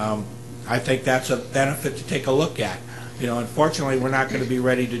 I think that's a benefit to take a look at. Unfortunately, we're not going to be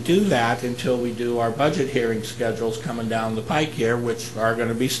ready to do that until we do our budget hearing schedules coming down the pike here, which are going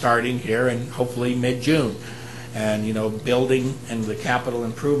to be starting here in hopefully mid-June. And, building and the capital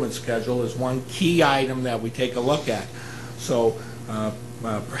improvement schedule is one key item that we take a look at. So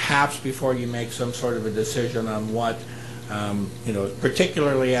perhaps before you make some sort of a decision on what,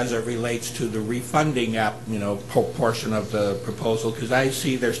 particularly as it relates to the refunding portion of the proposal, because I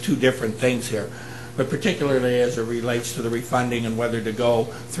see there's two different things here. But particularly as it relates to the refunding and whether to go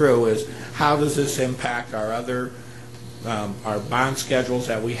through, is how does this impact our other, our bond schedules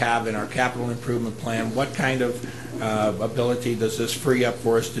that we have in our capital improvement plan? What kind of ability does this free up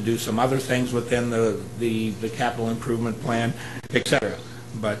for us to do some other things within the capital improvement plan, et cetera?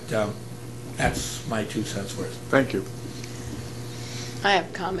 But that's my 2 cents worth. Thank you. I have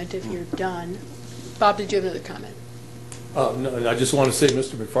a comment if you're done. Bob, did you have another comment? No, I just want to say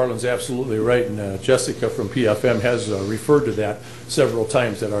Mr. McFarland's absolutely right, and Jessica from PFM has referred to that several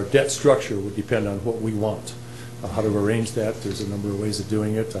times, that our debt structure would depend on what we want. How to arrange that, there's a number of ways of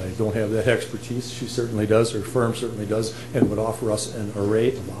doing it. I don't have that expertise. She certainly does, her firm certainly does, and would offer us an array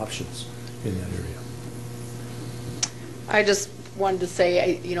of options in that area. I just wanted to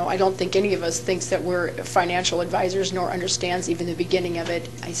say, I don't think any of us thinks that we're financial advisors, nor understands even the beginning of it.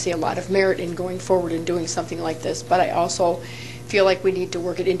 I see a lot of merit in going forward and doing something like this, but I also feel like we need to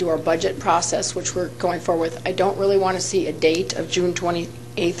work it into our budget process, which we're going forward with. I don't really want to see a date of June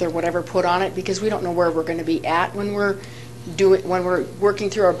 28th or whatever put on it, because we don't know where we're going to be at when we're working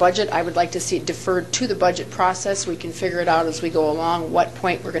through our budget. I would like to see it deferred to the budget process. We can figure it out as we go along, what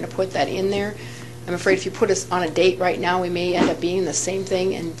point we're going to put that in there. I'm afraid if you put us on a date right now, we may end up being the same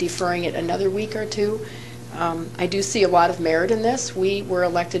thing and deferring it another week or two. I do see a lot of merit in this. We're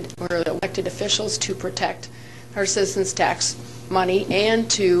elected officials to protect our citizens' tax money and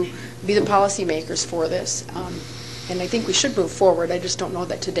to be the policymakers for this. And I think we should move forward. I just don't know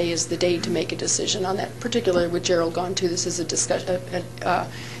that today is the day to make a decision on that, particularly with Gerald gone too. This is a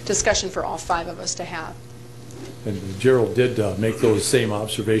discussion for all 5 of us to have. And Gerald did make those same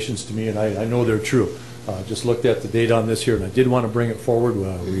observations to me, and I know they're true. Just looked at the date on this here, and I did want to bring it forward.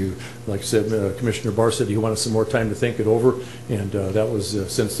 Like I said, Commissioner Barr said he wanted some more time to think it over, and that was,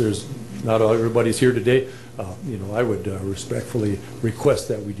 since there's not everybody's here today, I would respectfully request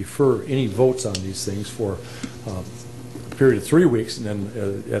that we defer any votes on these things for a period of 3 weeks, and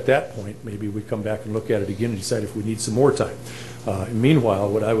then at that point, maybe we come back and look at it again and decide if we need some more time. And meanwhile,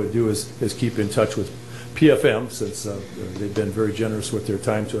 what I would do is keep in touch with PFM, since they've been very generous with their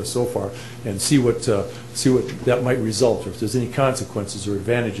time to us so far, and see what that might result, or if there's any consequences or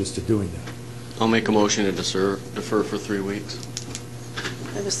advantages to doing that. I'll make a motion to defer for 3 weeks.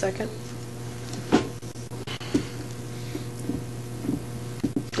 I have a second.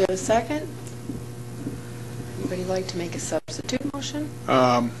 Do you have a second? Anybody like to make a substitute motion?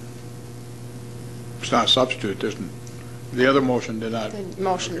 It's not a substitute, isn't it? The other motion did not. The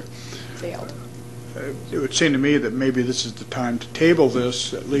motion failed. It would seem to me that maybe this is the time to table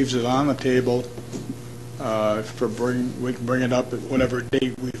this. It leaves it on the table we can bring it up at whatever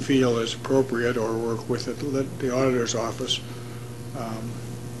date we feel is appropriate, or work with it, the auditor's office.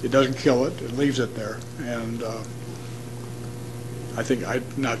 It doesn't kill it. It leaves it there. And I'm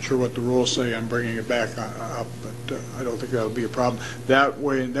not sure what the rules say on bringing it back up, but I don't think that would be a problem. That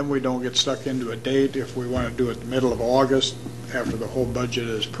way, then we don't get stuck into a date if we want to do it the middle of August, after the whole budget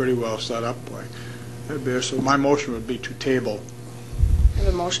is pretty well set up. So my motion would be to table. I have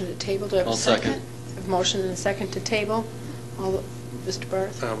a motion to table. Do I have a second? I have a motion and a second to table. Mr.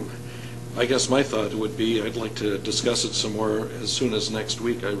 Barth? I guess my thought would be I'd like to discuss it some more as soon as next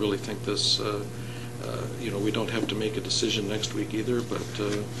week. I really think this, we don't have to make a decision next week either, but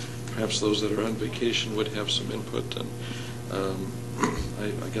perhaps those that are on vacation would have some input. And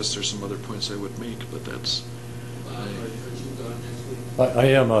I guess there's some other points I would make, but that's... I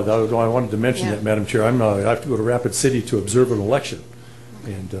am. I wanted to mention that, Madam Chair. I have to go to Rapid City to observe an election,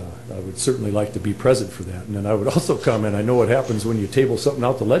 and I would certainly like to be present for that. And then I would also comment, I know what happens when you table something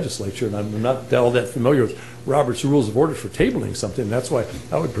out the legislature, and I'm not all that familiar with Robert's Rules of Order for tabling something. That's why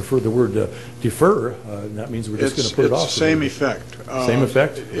I would prefer the word defer, and that means we're just going to put it off. It's the same effect. Same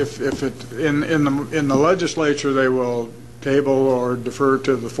effect? If it in the legislature, they will table or defer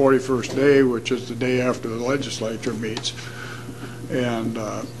to the 41st day, which is the day after the legislature meets. And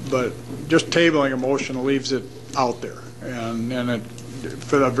but just tabling a motion leaves it out there, and it,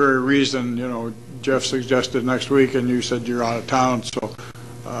 for that very reason, Jeff suggested next week, and you said you're out of town, so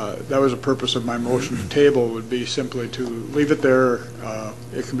that was the purpose of my motion to table, would be simply to leave it there.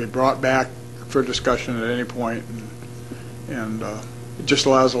 It can be brought back for discussion at any point, and it just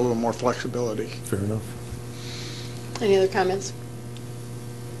allows a little more flexibility. Fair enough. Any other comments?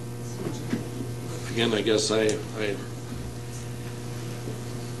 Again, I guess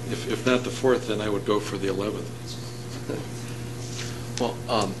if not the 4th, then I would go for the 11th.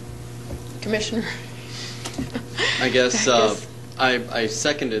 Well, Commissioner? I guess I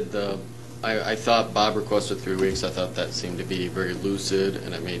seconded I thought Bob requested 3 weeks. I thought that seemed to be very lucid,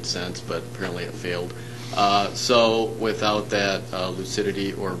 and it made sense, but apparently it failed. So without that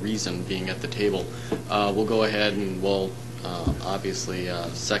lucidity or reason being at the table, we'll go ahead and we'll obviously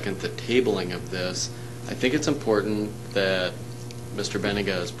second the tabling of this. I think it's important that Mr.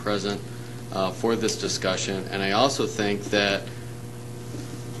 Benega is present for this discussion, and I also think that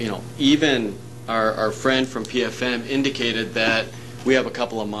even our friend from PFM indicated that we have a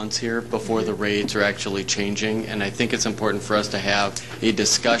couple of months here before the rates are actually changing, and I think it's important for us to have a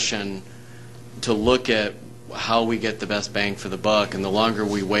discussion to look at how we get the best bang for the buck, and the longer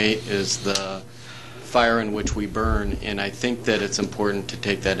we wait is the fire in which we burn, and I think that it's important to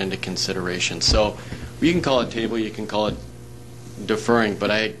take that into consideration. So you can call it table, you can call it deferring,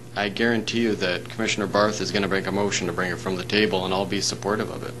 but I guarantee you that Commissioner Barth is going to make a motion to bring it from the table, and I'll be supportive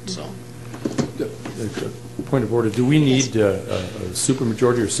of it. So, point of order: do we need a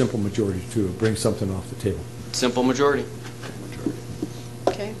supermajority or simple majority to bring something off the table? Simple majority.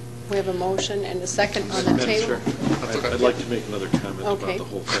 Okay, we have a motion and a second on the table. I'd like to make another comment about the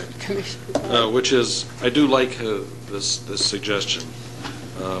whole thing, Commissioner. which is I do like this suggestion.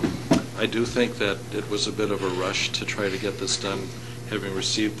 I do think that it was a bit of a rush to try to get this done, having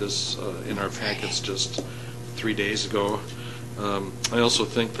received this in our packets just 3 days ago. I also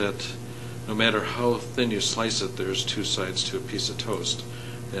think that no matter how thin you slice it, there's two sides to a piece of toast.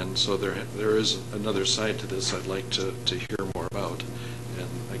 And so there is another side to this I'd like to hear more about. And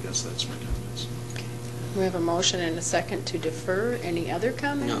I guess that's my comments. We have a motion and a second to defer. Any other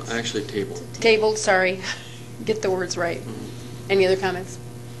comments? No, actually table. Tabled, sorry. Get the words right. Any other comments?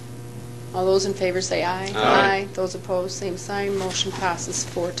 All those in favor say aye. Aye. Those opposed, same sign. Motion passes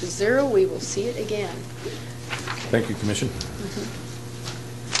 4-0. We will see it again. Thank you, Commission.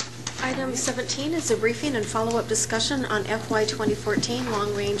 Item 17 is a briefing and follow-up discussion on FY 2014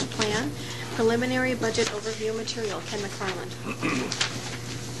 long-range plan, preliminary budget overview material. Ken McFarland.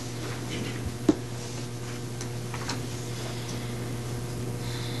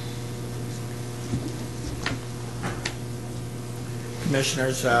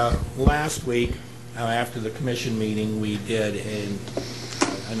 Commissioners, last week, after the commission meeting, we did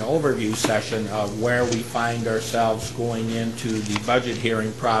an overview session of where we find ourselves going into the budget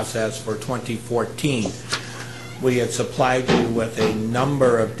hearing process for 2014. We had supplied you with a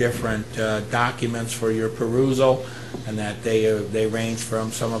number of different documents for your perusal, and that they range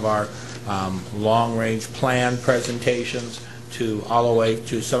from some of our long-range plan presentations to all the way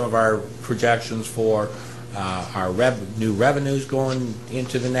to some of our projections for our new revenues going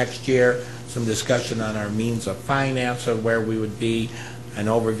into the next year, some discussion on our means of finance of where we would be, an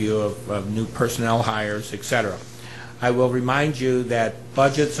overview of new personnel hires, etc. I will remind you that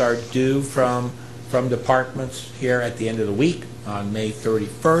budgets are due from departments here at the end of the week on May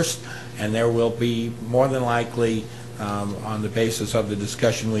 31st, and there will be more than likely, on the basis of the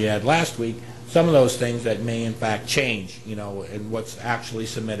discussion we had last week, some of those things that may in fact change, in what's actually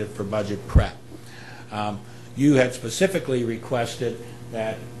submitted for budget prep. You had specifically requested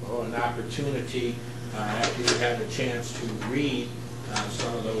that an opportunity, after you had a chance to read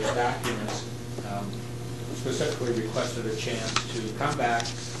some of those documents, specifically requested a chance to come back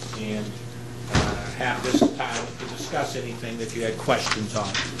and have this time to discuss anything that you had questions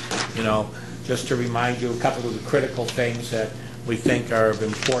on. Just to remind you a couple of the critical things that we think are of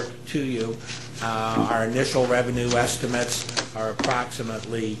importance to you. Our initial revenue estimates are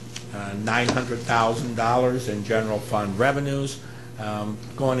approximately $900,000 in general fund revenues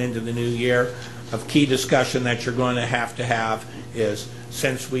going into the new year. Of key discussion that you're going to have is,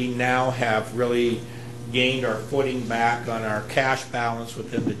 since we now have really gained our footing back on our cash balance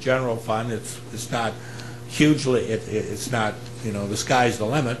within the general fund, it's not hugely, it's not, the sky's the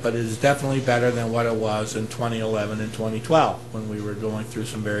limit, but it is definitely better than what it was in 2011 and 2012 when we were going through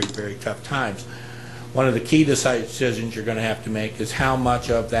some very, very tough times. One of the key decisions you're going to have to make is how much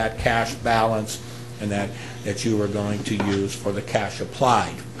of that cash balance and that you are going to use for the cash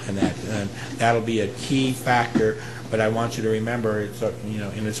applied, and that'll be a key factor. But I want you to remember,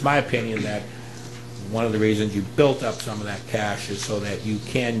 and it's my opinion that one of the reasons you built up some of that cash is so that you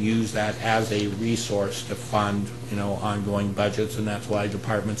can use that as a resource to fund, ongoing budgets, and that's why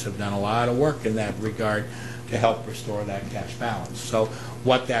departments have done a lot of work in that regard to help restore that cash balance. So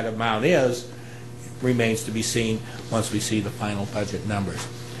what that amount is remains to be seen once we see the final budget numbers.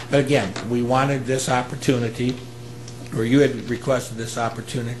 But again, we wanted this opportunity, or you had requested this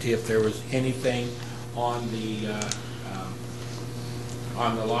opportunity, if there was anything on the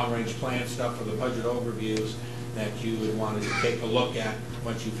long-range plan stuff or the budget overviews that you would want to take a look at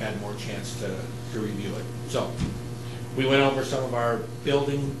once you've had more chance to review it. So we went over some of our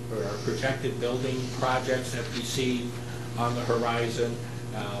building, or our projected building projects that we see on the horizon.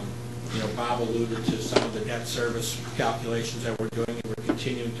 Bob alluded to some of the debt service calculations that we're doing, and we're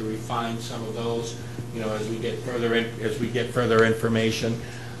continuing to refine some of those, as we get further information.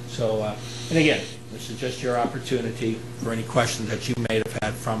 So, and again, this is just your opportunity for any questions that you may have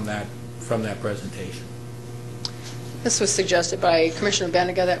had from that presentation. This was suggested by Commissioner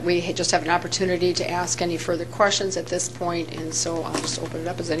Benega that we just have an opportunity to ask any further questions at this point, and so I'll just open it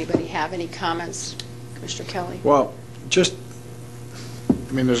up. Does anybody have any comments? Commissioner Kelly? Well, there's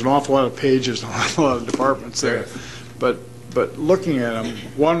an awful lot of pages and an awful lot of departments there, but looking at them,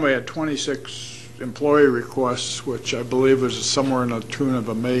 one, we had 26 employee requests, which I believe was somewhere in the tune of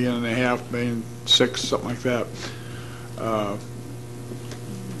 $1.5 million, $1.6 million, something like that.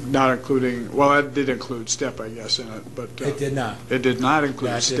 Not including, well, that did include STEP, I guess, in it, but it did not. It did not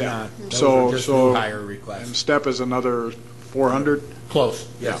include That STEP. did not. Those were just new hire requests. And STEP is another 400. Close.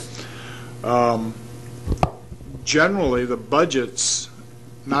 Yes. Yeah. Generally, the budgets,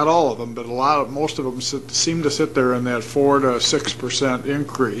 not all of them, but most of them seem to sit there in that 4 to 6%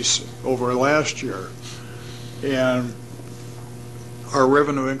 increase over last year, and our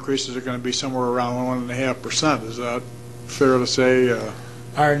revenue increases are going to be somewhere around 1.5%. Is that fair to say?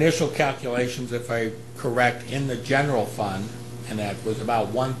 Our initial calculations, if I'm correct, in the general fund, and that was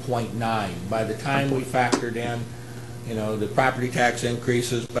about 1.9. By the time we factored in, the property tax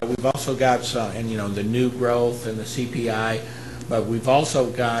increases, but we've also got some, and the new growth and the CPI, but we've also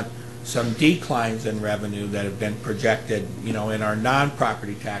got some declines in revenue that have been projected, in our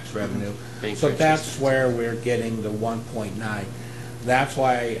non-property tax revenue. So that's where we're getting the 1.9. That's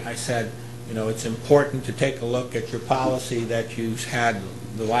why I said, it's important to take a look at your policy that you've had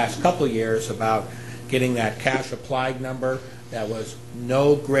the last couple of years about getting that cash applied number that was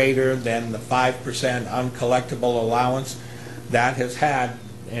no greater than the 5% uncollectible allowance. That has had,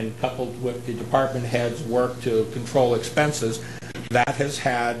 and coupled with the department head's work to control expenses, that has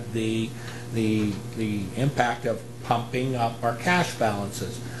had the impact of pumping up our cash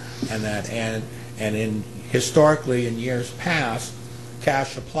balances, and historically in years past,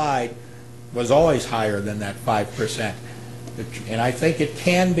 cash applied was always higher than that 5%, and I think it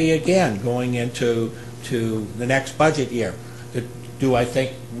can be again going into the next budget year. Do I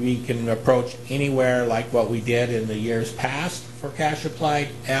think we can approach anywhere like what we did in the years past for cash applied?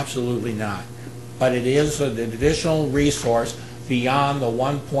 Absolutely not. But it is an additional resource beyond the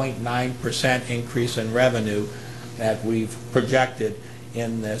 1.9% increase in revenue that we've projected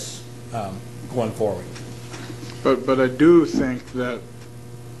in this going forward. But I do think that,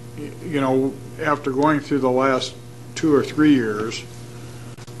 after going through the last 2 or 3 years,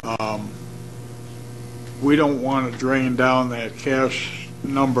 we don't want to drain down that cash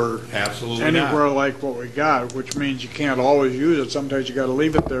number anywhere like what we got, which means you can't always use it. Sometimes you got to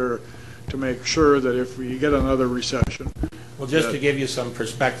leave it there to make sure that if we get another recession. Well, just to give you some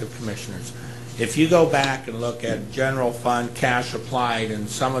perspective, Commissioners, if you go back and look at general fund cash applied in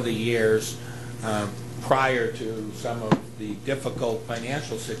some of the years prior to some of the difficult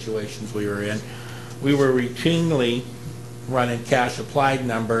financial situations we were in, we were routinely running cash applied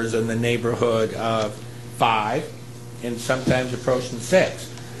numbers in the neighborhood of 5 and sometimes approaching 6.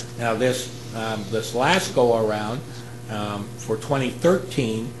 Now this last go around for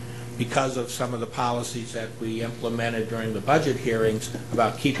 2013, because of some of the policies that we implemented during the budget hearings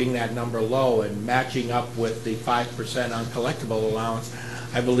about keeping that number low and matching up with the 5% uncollectible allowance,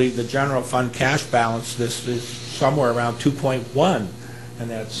 I believe the general fund cash balance this is somewhere around 2.1,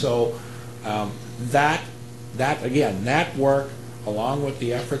 and that's so that again, that work along with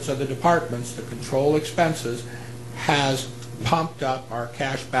the efforts of the departments to control expenses has pumped up our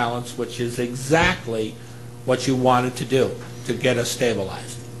cash balance, which is exactly what you wanted to do to get us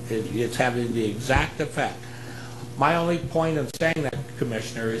stabilized. It's having the exact effect. My only point in saying that,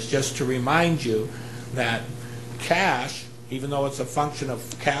 Commissioner, is just to remind you that cash, even though it's a function of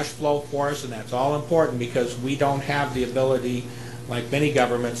cash flow for us, and that's all important because we don't have the ability, like many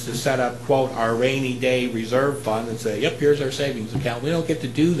governments, to set up, quote, our rainy day reserve fund and say, yep, here's our savings account. We don't get to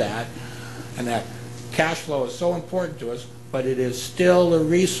do that, and that cash flow is so important to us, but it is still a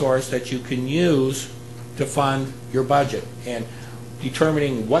resource that you can use to fund your budget. And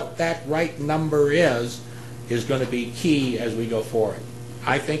determining what that right number is going to be key as we go forward.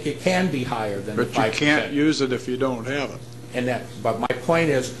 I think it can be higher than the 5%. But you can't use it if you don't have it. And but my point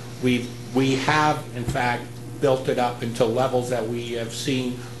is, we have in fact built it up into levels that we have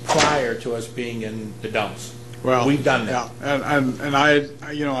seen prior to us being in the dumps. Well, we've done that. Yeah, and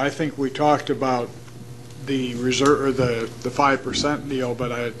I think we talked about the reserve or the 5% deal,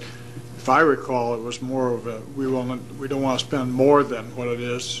 but if I recall, it was more of a we don't want to spend more than what it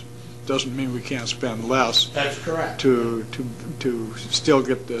is. Doesn't mean we can't spend less. That's correct. To still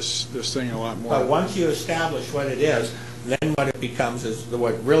get this thing a lot more. But once you establish what it is, then what it becomes is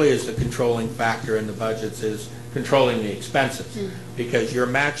what really is the controlling factor in the budgets is controlling the expenses, because you're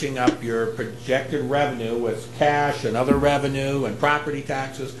matching up your projected revenue with cash and other revenue and property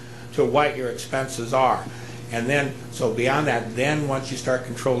taxes to what your expenses are. And then, so beyond that, then once you start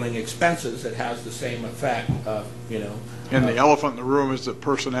controlling expenses, it has the same effect of, And the elephant in the room is that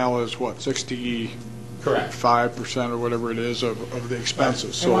personnel is what, 65% or whatever it is of the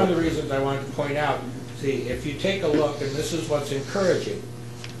expenses. So one of the reasons I wanted to point out, see, if you take a look, and this is what's encouraging,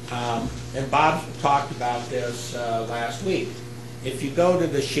 and Bob talked about this last week. If you go to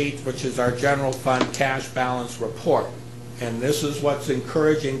the sheet, which is our general fund cash balance report, and this is what's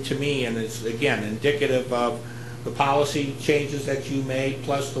encouraging to me, and it's, again, indicative of the policy changes that you made,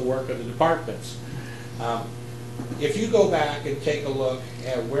 plus the work of the departments. If you go back and take a look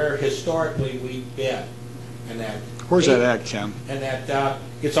at where historically we've been, and that... Where's that at, Ken? And that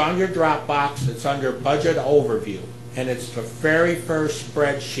it's on your Dropbox, it's under Budget Overview, and it's the very first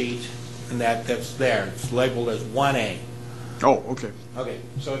spreadsheet and that's there. It's labeled as 1A. Oh, okay. Okay,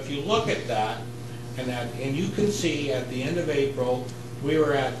 so if you look at that, and you can see at the end of April, we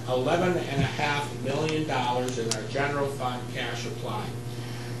were at $11.5 million in our general fund cash applied.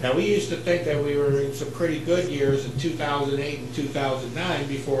 Now, we used to think that we were in some pretty good years in 2008 and 2009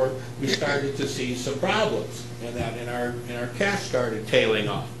 before we started to see some problems, and our cash started tailing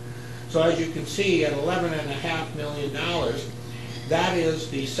off. So as you can see, at $11.5 million, that is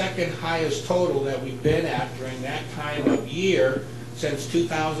the second highest total that we've been at during that time of year since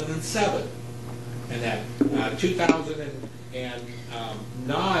 2007. And that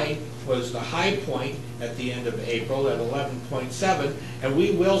 2009 was the high point at the end of April at 11.7, and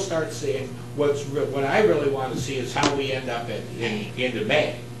we will start seeing what I really want to see is how we end up at end of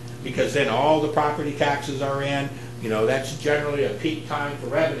May, because then all the property taxes are in. You know, that's generally a peak time for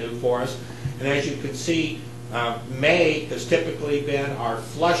revenue for us, and as you can see, May has typically been our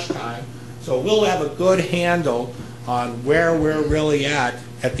flush time, so we'll have a good handle on where we're really at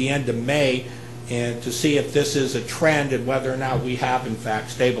the end of May, and to see if this is a trend and whether or not we have in fact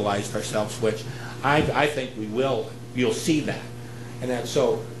stabilized ourselves, which I think we will. You'll see that. And that's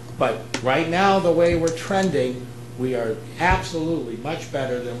so, but right now the way we're trending, we are absolutely much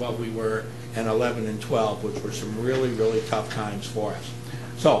better than what we were in 11 and 12, which were some really, really tough times for us.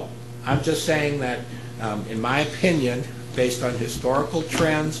 So I'm just saying that in my opinion, based on historical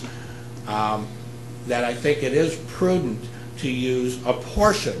trends, that I think it is prudent to use a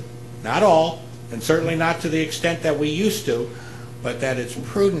portion, not all, and certainly not to the extent that we used to, but that it's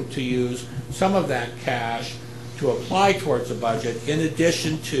prudent to use some of that cash to apply towards the budget in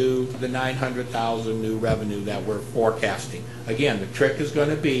addition to the $900,000 new revenue that we're forecasting. Again, the trick is going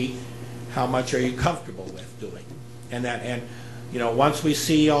to be how much are you comfortable with doing. And you know, once we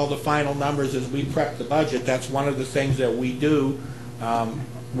see all the final numbers as we prep the budget, that's one of the things that we do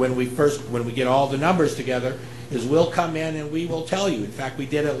when we get all the numbers together, is we'll come in and we will tell you. In fact, we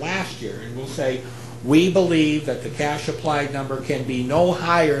did it last year, and we'll say, we believe that the cash applied number can be no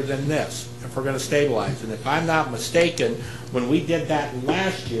higher than this if we're going to stabilize. And if I'm not mistaken, when we did that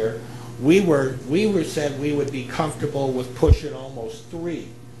last year, we said we would be comfortable with pushing almost $3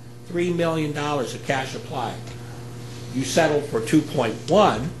 million of cash applied. You settled for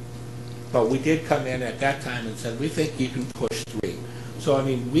 2.1, but we did come in at that time and said, we think you can push 3. So, I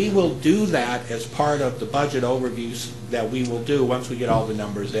mean, we will do that as part of the budget overviews that we will do once we get all the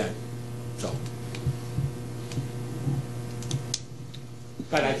numbers in. So,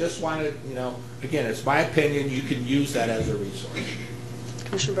 but I just wanted, you know, again, it's my opinion, you can use that as a resource.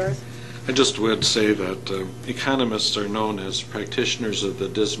 Commissioner Barth? I just would say that economists are known as practitioners of the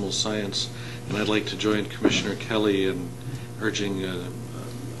dismal science, and I'd like to join Commissioner Kelly in urging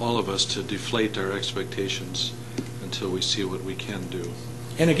all of us to deflate our expectations until we see what we can do.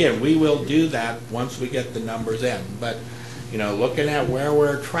 And again, we will do that once we get the numbers in. But, you know, looking at where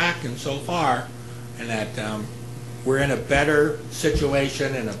we're tracking so far, and that we're in a better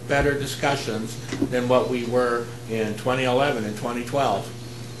situation and a better discussions than what we were in 2011 and 2012.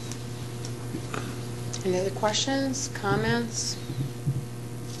 Any other questions, comments?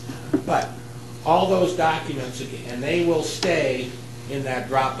 But all those documents, and they will stay in that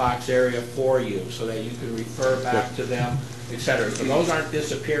Dropbox area for you so that you can refer back to them, etc. So those aren't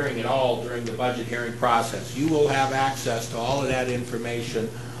disappearing at all during the budget hearing process. You will have access to all of that information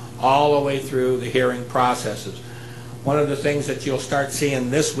all the way through the hearing processes. One of the things that you'll start seeing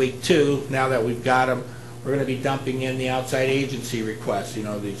this week too, now that we've got them, we're going to be dumping in the outside agency requests, you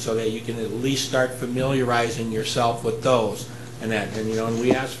know, so that you can at least start familiarizing yourself with those. And you know, and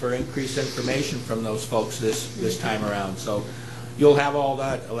we ask for increased information from those folks this time around. So you'll have all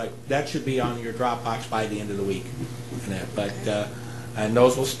that, like, that should be on your Dropbox by the end of the week. And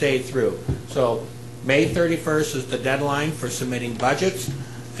those will stay through. So May 31st is the deadline for submitting budgets,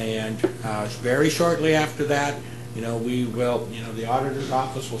 and very shortly after that, you know, we will, you know, the auditor's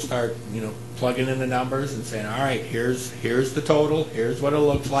office will start, you know, plugging in the numbers and saying, all right, here's the total, here's what it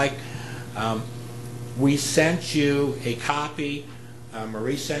looks like. We sent you a copy,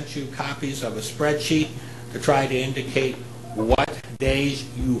 Marie sent you copies of a spreadsheet to try to indicate what days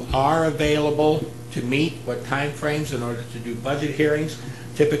you are available to meet, what time frames in order to do budget hearings.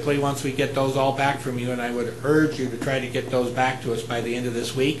 Typically, once we get those all back from you, and I would urge you to try to get those back to us by the end of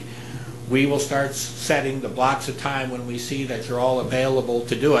this week, we will start setting the blocks of time when we see that you're all available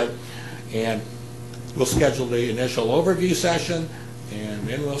to do it, and we'll schedule the initial overview session, and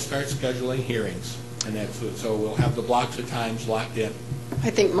then we'll start scheduling hearings. And so we'll have the blocks of times locked in.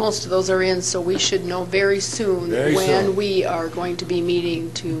 I think most of those are in, so we should know very soon when we are going to be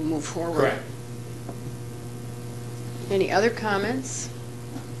meeting to move forward. Correct. Any other comments?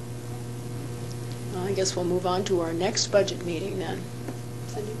 Well, I guess we'll move on to our next budget meeting then.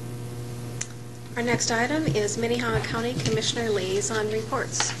 Cindy? Our next item is Minnehaha County Commissioner Liaison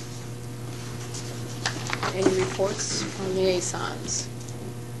Reports. Any reports from liaisons?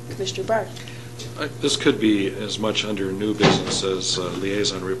 Commissioner Barth? This could be as much under new business as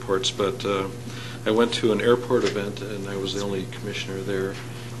liaison reports, but I went to an airport event and I was the only commissioner there,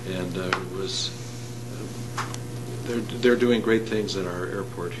 And it was, they're doing great things at our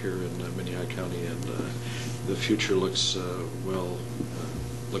airport here in Minnehaha County, and the future looks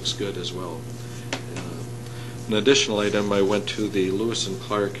looks good as well. An additional item, I went to the Lewis and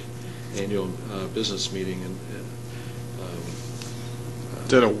Clark annual business meeting, and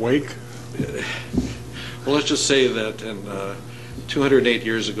Did it wake? well, let's just say that in 208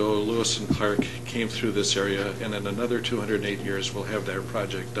 years ago, Lewis and Clark came through this area, and in another 208 years, we'll have their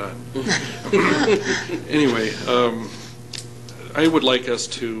project done. Anyway, I would like us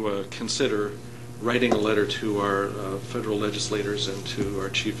to consider writing a letter to our federal legislators and to our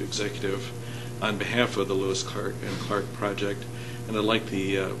chief executive on behalf of the Lewis and Clark project. And I'd like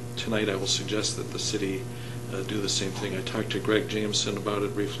tonight I will suggest that the city do the same thing. I talked to Greg Jameson about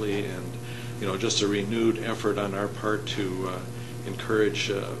it briefly, and just a renewed effort on our part to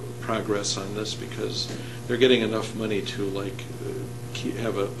encourage progress on this, because they're getting enough money to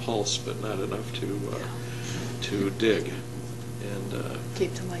have a pulse, but not enough to dig. And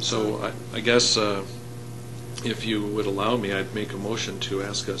Keep the lights so on. I guess if you would allow me, I'd make a motion to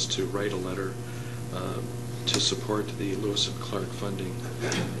ask us to write a letter to support the Lewis and Clark funding.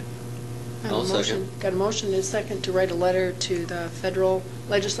 I'll second. Got a motion and a second to write a letter to the federal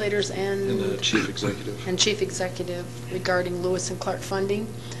legislators And the chief executive. and chief executive regarding Lewis and Clark funding.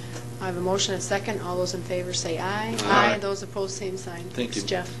 I have a motion and a second. All those in favor say aye. Aye. Those opposed, same sign. Thank you. Thanks,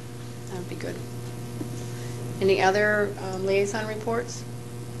 Jeff. That would be good. Any other liaison reports?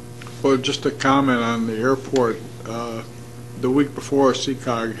 Well, just a comment on the airport. The week before,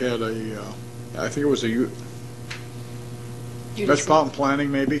 CCOG had I think it was a Metropolitan Planning,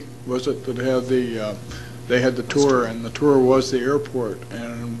 maybe, was it, that had they had the tour, and the tour was the airport,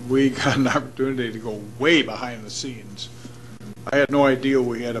 and we got an opportunity to go way behind the scenes. I had no idea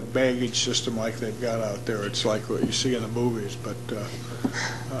we had a baggage system like they've got out there. It's like what you see in the movies, but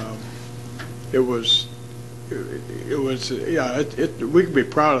we can be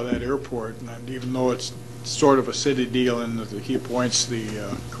proud of that airport, and even though it's sort of a city deal and that he appoints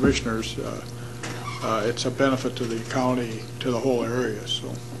the commissioners, it's a benefit to the county, to the whole area.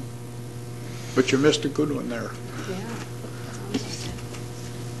 So, but you missed a good one there. Yeah.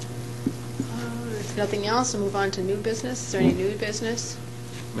 If nothing else, we'll move on to new business. Is there any new business?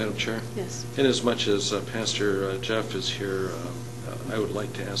 Madam Chair? Yes. Inasmuch as Pastor Jeff is here, I would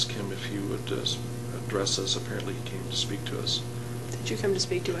like to ask him if you would address us. Apparently he came to speak to us. Did you come to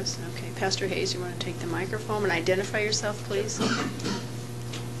speak to us? Okay. Pastor Hayes, you want to take the microphone and identify yourself, please?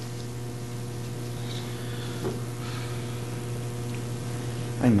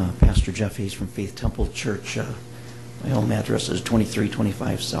 I'm Pastor Jeff Hayes from Faith Temple Church. My home address is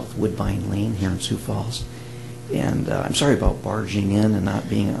 2325 South Woodbine Lane here in Sioux Falls. And I'm sorry about barging in and not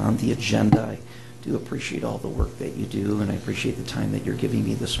being on the agenda. I do appreciate all the work that you do, and I appreciate the time that you're giving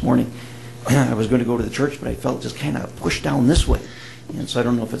me this morning. I was going to go to the church, but I felt just kind of pushed down this way. And so I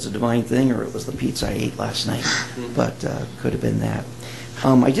don't know if it's a divine thing or it was the pizza I ate last night, but could have been that.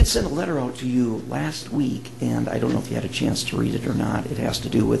 I did send a letter out to you last week, and I don't know if you had a chance to read it or not. It has to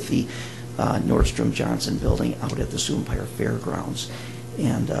do with the Nordstrom Johnson building out at the Sioux Empire Fairgrounds.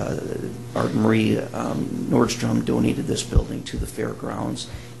 And Art Marie Nordstrom donated this building to the fairgrounds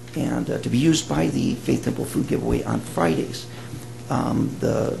and to be used by the Faith Temple Food Giveaway on Fridays.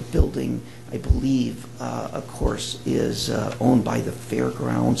 The building, I believe, of course, is owned by the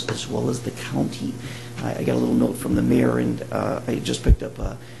fairgrounds as well as the county. I got a little note from the mayor, and I just picked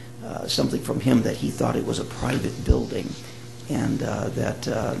up something from him that he thought it was a private building, and that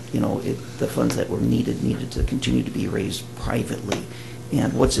the funds that were needed to continue to be raised privately.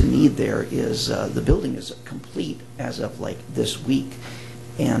 And what's in need there is the building is complete as of like this week,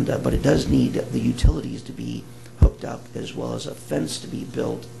 and but it does need the utilities to be hooked up as well as a fence to be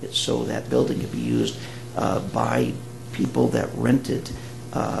built so that building can be used by people that rent it,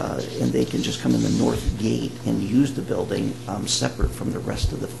 and they can just come in the north gate and use the building separate from the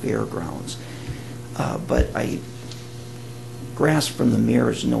rest of the fairgrounds. But I grasped from the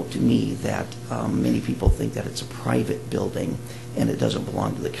mayor's note to me that many people think that it's a private building and it doesn't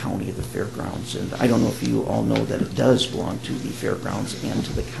belong to the county or the fairgrounds. And I don't know if you all know that it does belong to the fairgrounds and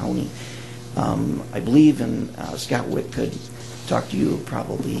to the county. I believe, and Scott Wick could talk to you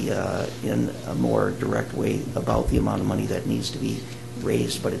probably in a more direct way about the amount of money that needs to be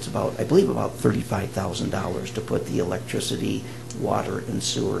raised, but it's about, I believe, about $35,000 to put the electricity, water, and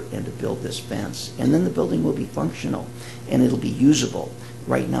sewer and to build this fence. And then the building will be functional and it'll be usable.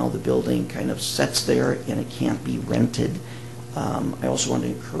 Right now the building kind of sits there and it can't be rented. I also want to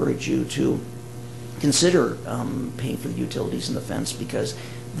encourage you to consider paying for the utilities and the fence, because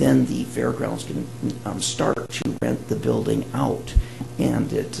then the fairgrounds can start to rent the building out. and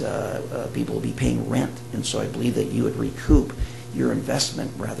people will be paying rent. And so I believe that you would recoup your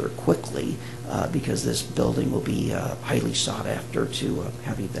investment rather quickly because this building will be highly sought after to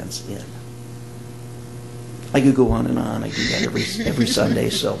have events in. I could go on and on. I do that every Sunday.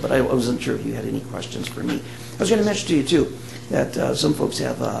 So, but I wasn't sure if you had any questions for me. I was going to mention to you too that some folks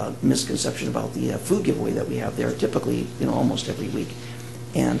have a misconception about the food giveaway that we have there. Typically, almost every week,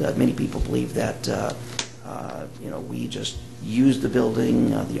 and many people believe that we just use the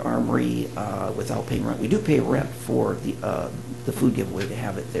building, the armory, without paying rent. We do pay rent for the food giveaway to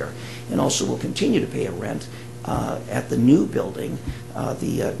have it there, and also we'll continue to pay a rent at the new building,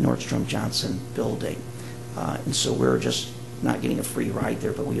 the Nordstrom Johnson building. And so we're just not getting a free ride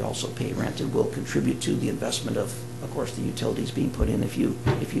there, but we also pay rent, and we'll contribute to the investment of course, the utilities being put in if you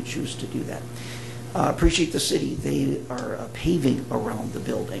choose to do that. Appreciate the city. They are paving around the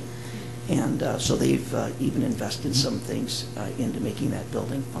building, and so they've even invested some things into making that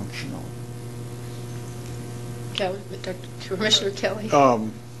building functional. Commissioner Kelly.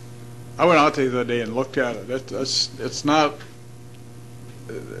 I went out there the other day and looked at it. It's not.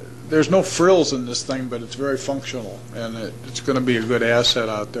 There's no frills in this thing, but it's very functional, and it's going to be a good asset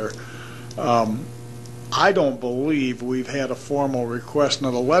out there. I don't believe we've had a formal request.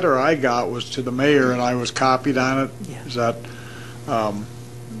 Now, the letter I got was to the mayor, and I was copied on it. Yeah. Is that?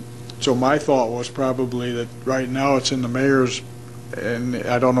 So my thought was probably that right now it's in the mayor's, and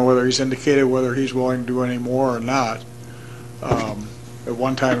I don't know whether he's indicated whether he's willing to do any more or not. At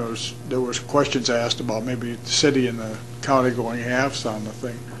one time, there was questions asked about maybe the city and the county going halves on the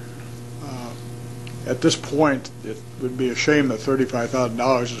thing. At this point, it would be a shame that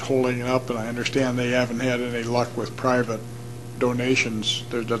 $35,000 is holding it up, and I understand they haven't had any luck with private donations.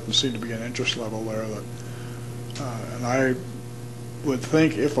 There doesn't seem to be an interest level there. And I would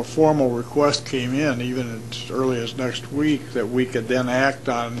think if a formal request came in, even as early as next week, that we could then act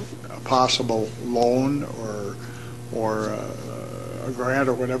on a possible loan or a grant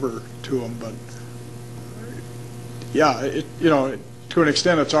or whatever to them. But yeah, to an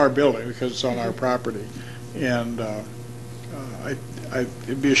extent, it's our building because it's on our property, and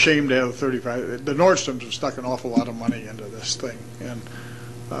it'd be a shame to have 35. The Nordstroms have stuck an awful lot of money into this thing,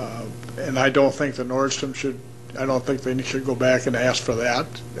 and I don't think the Nordstrom should. I don't think they should go back and ask for that.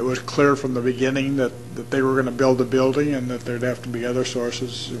 It was clear from the beginning that they were going to build a building and that there'd have to be other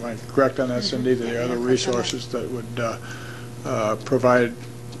sources. Am I correct on that, Cindy? There are other resources that would provide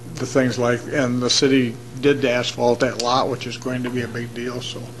the things like, and the city did asphalt that lot, which is going to be a big deal.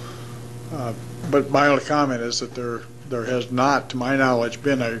 So, but my only comment is that there has not, to my knowledge,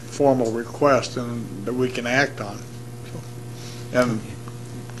 been a formal request and that we can act on. So, and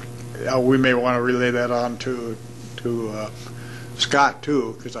we may want to relay that on to Scott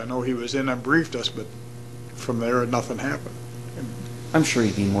too, because I know he was in and briefed us, but from there nothing happened. I'm sure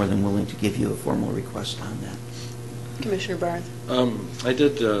he'd be more than willing to give you a formal request on that. Commissioner Barth. I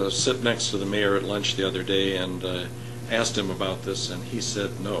did sit next to the mayor at lunch the other day and asked him about this, and he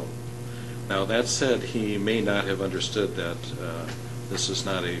said no. Now, that said, he may not have understood that this is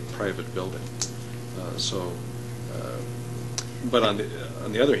not a private building. But on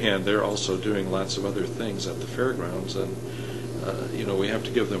the other hand, they're also doing lots of other things at the fairgrounds, and we have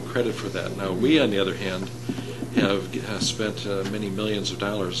to give them credit for that. Now, we, on the other hand, have spent many millions of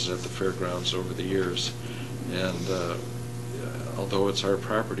dollars at the fairgrounds over the years, and although it's our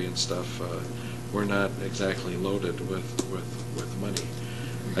property and stuff, we're not exactly loaded with money.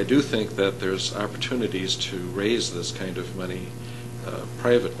 I do think that there's opportunities to raise this kind of money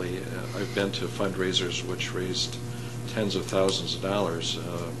privately. I've been to fundraisers which raised tens of thousands of dollars,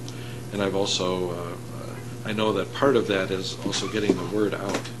 and I've also I know that part of that is also getting the word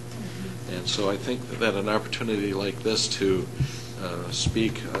out, and so I think that an opportunity like this to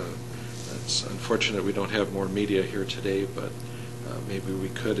speak, it's unfortunate we don't have more media here today, but maybe we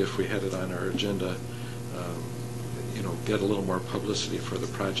could, if we had it on our agenda, get a little more publicity for the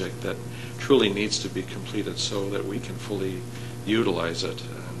project that truly needs to be completed so that we can fully utilize it,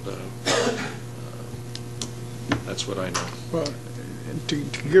 and that's what I know. Well, to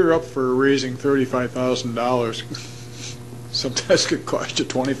gear up for raising $35,000, sometimes it could cost you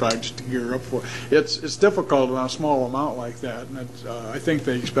 $25 just to gear up for. It's difficult on a small amount like that, and I think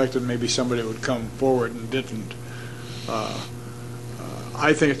they expected maybe somebody would come forward and didn't.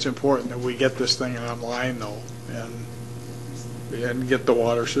 I think it's important that we get this thing online, though, and get the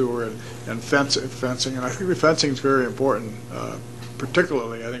water, sewer, and fencing. And I think the fencing is very important.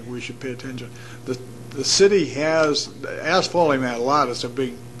 Particularly, I think we should pay attention. The city has asphalting that lot is a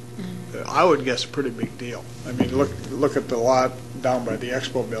big, I would guess, a pretty big deal. I mean, look at the lot down by the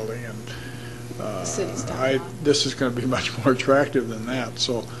Expo building, and city's done. this is going to be much more attractive than that.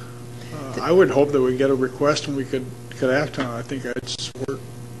 So I would hope that we get a request and we could act on it. I think it's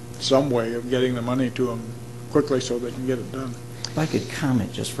some way of getting the money to them quickly so they can get it done. If I could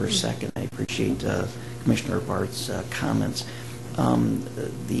comment just for a second, I appreciate Commissioner Bart's comments.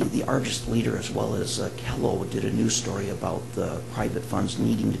 The Argus Leader as well as Kello did a news story about the private funds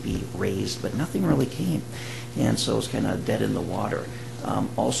needing to be raised, but nothing really came. And so it's kind of dead in the water.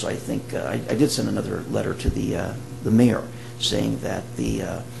 Also, I think I did send another letter to the mayor saying that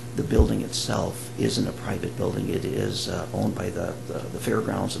the building itself isn't a private building. It is owned by the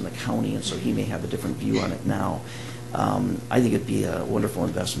fairgrounds and the county, and so he may have a different view on it now. I think it'd be a wonderful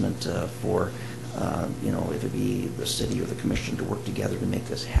investment for if it be the city or the commission to work together to make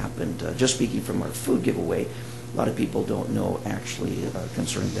this happen. Just speaking from our food giveaway, a lot of people don't know actually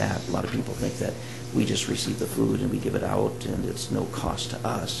concerning that. A lot of people think that we just receive the food and we give it out and it's no cost to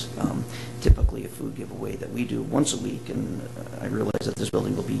us. Typically a food giveaway that we do once a week, and I realize that this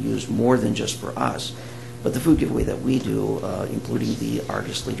building will be used more than just for us, but the food giveaway that we do, including the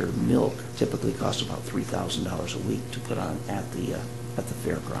Argus Leader milk, typically costs about $3,000 a week to put on at the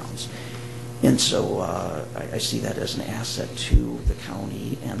fairgrounds. And so I see that as an asset to the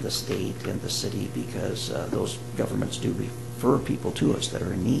county and the state and the city, because those governments do refer people to us that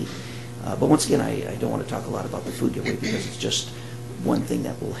are in need. But once again, I don't want to talk a lot about the food giveaway because it's just one thing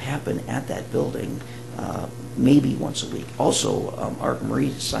that will happen at that building maybe once a week. Also, Art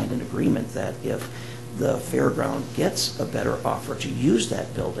Marie signed an agreement that if the fairground gets a better offer to use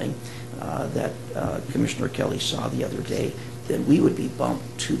that building that Commissioner Kelly saw the other day, then we would be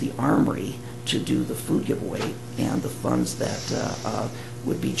bumped to the Armory to do the food giveaway, and the funds that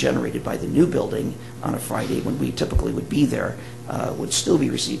would be generated by the new building on a Friday when we typically would be there would still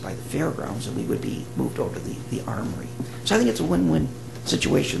be received by the fairgrounds, and we would be moved over to the Armory. So I think it's a win-win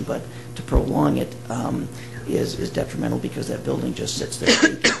situation, but to prolong it is detrimental because that building just sits there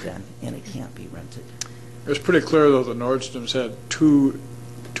vacant then, and it can't be rented. It's pretty clear, though, the Nordstroms had two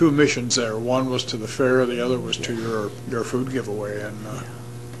missions there. One was to the fair, the other was to your food giveaway, and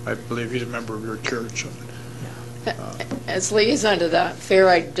I believe he's a member of your church. As liaison to the fair,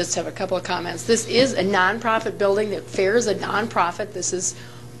 I just have a couple of comments. This is a nonprofit building. The fair is a nonprofit. This is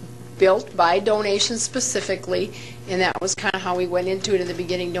built by donations specifically, and that was kind of how we went into it in the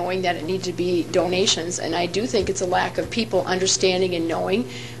beginning, knowing that it needed to be donations. And I do think it's a lack of people understanding and knowing.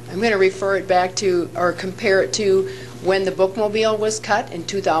 I'm going to refer it back to, or compare it to, when the bookmobile was cut in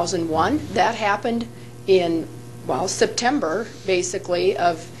 2001. That happened in, September, basically,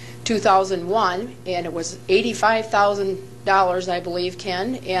 of 2001, and it was $85,000, I believe,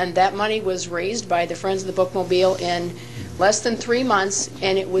 Ken, and that money was raised by the Friends of the Bookmobile in less than 3 months,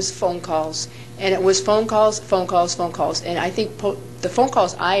 and it was phone calls. And it was phone calls, phone calls, phone calls. And I think the phone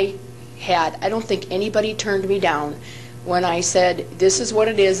calls I had, I don't think anybody turned me down when I said, this is what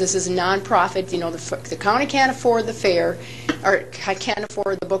it is, this is a nonprofit, the county can't afford the fair, or I can't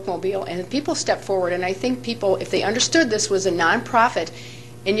afford the bookmobile, and people stepped forward. And I think people, if they understood this was a nonprofit,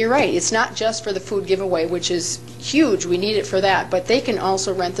 and you're right, it's not just for the food giveaway, which is huge, we need it for that, but they can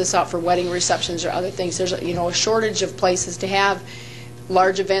also rent this out for wedding receptions or other things. There's a shortage of places to have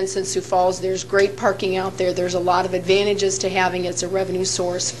large events in Sioux Falls. There's great parking out there. There's a lot of advantages to having it. It's a revenue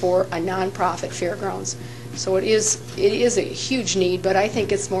source for a nonprofit fairgrounds. So it is a huge need, but I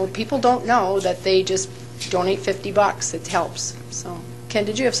think it's more, people don't know that they just donate $50. It helps. So, Ken,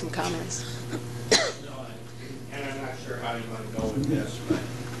 did you have some comments? No, and I'm not sure how you want to go with this, but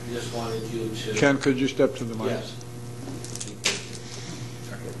I just wanted you to... Ken, could you step to the mic? Yes.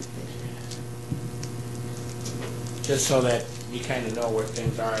 Just so that you kind of know where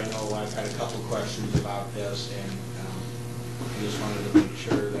things are. I know I've had a couple questions about this, and I just wanted to make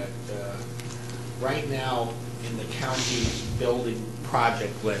sure that right now in the county's building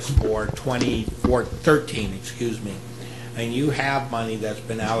project list for 2013, and you have money that's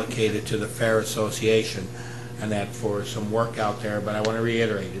been allocated to the Fair Association and that for some work out there, but I want to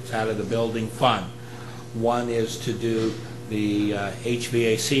reiterate, it's out of the building fund. One is to do the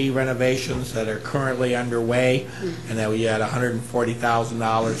HVAC renovations that are currently underway, and that we had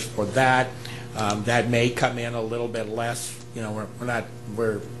 $140,000 for that. That may come in a little bit less.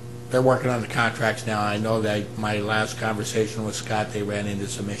 They're working on the contracts now. I know that my last conversation with Scott, they ran into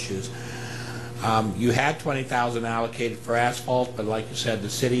some issues. You had $20,000 allocated for asphalt, but like you said, the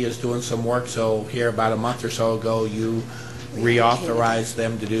city is doing some work. So here, about a month or so ago, you reauthorized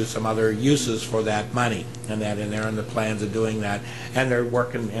them to do some other uses for that money, and they're in the plans of doing that. And they're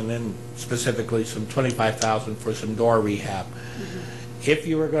working, and then specifically some $25,000 for some door rehab. If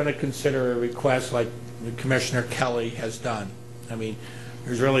you were going to consider a request like Commissioner Kelly has done, I mean,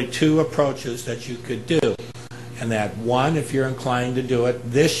 there's really two approaches that you could do. And that one, if you're inclined to do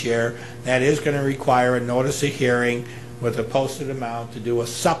it this year, that is going to require a notice of hearing with a posted amount to do a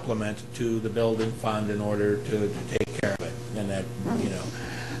supplement to the building fund in order to take care of it. And that, you know.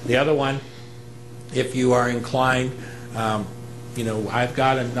 The other one, if you are inclined, you know, I've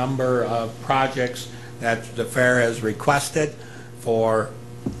got a number of projects that the fair has requested for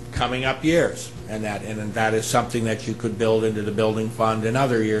coming up years. And that is something that you could build into the building fund in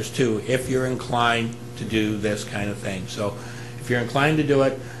other years too, if you're inclined to do this kind of thing. So if you're inclined to do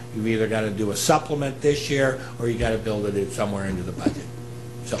it, you've either got to do a supplement this year or you got to build it in somewhere into the budget.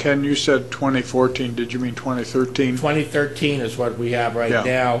 So Ken, you said 2014, did you mean 2013? 2013 is what we have right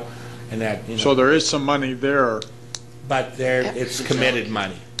now, and that, you know, So there is some money there. but there it's committed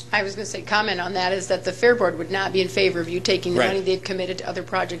money. I was going to say, comment on that is that the Fair Board would not be in favor of you taking the Right. money they've committed to other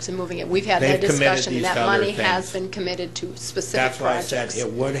projects and moving it. We've had They've that discussion, committed and that these to other money has things. been committed to specific That's why I projects. said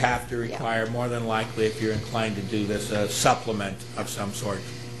it would have to require, more than likely, if you're inclined to do this, a supplement of some sort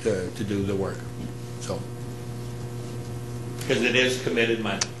to do the work. So, because it is committed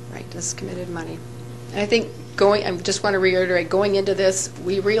money. Right, this is committed money. And I think I just want to reiterate, going into this,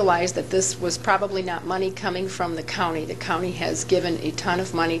 we realized that this was probably not money coming from the county. The county has given a ton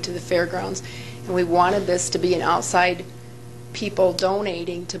of money to the fairgrounds, and we wanted this to be an outside people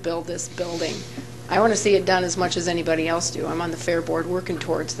donating to build this building. I want to see it done as much as anybody else do. I'm on the Fair Board working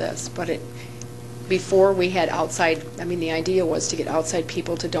towards this, but before we had outside, I mean, the idea was to get outside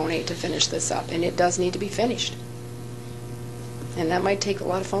people to donate to finish this up, and it does need to be finished. And that might take a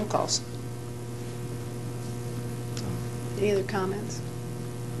lot of phone calls. Any other comments?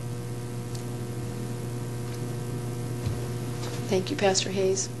 Thank you, Pastor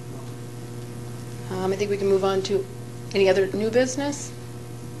Hayes. I think we can move on to any other new business?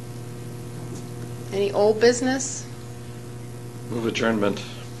 Any old business Move adjournment.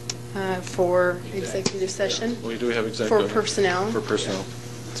 for executive session? We do have executive. For personnel. For personnel.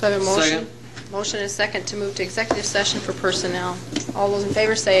 So I have a motion. Second. Motion and a second to move to executive session for personnel. All those in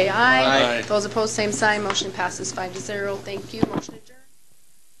favor say aye. Aye. Those opposed, same sign. Motion passes 5-0. Thank you. Motion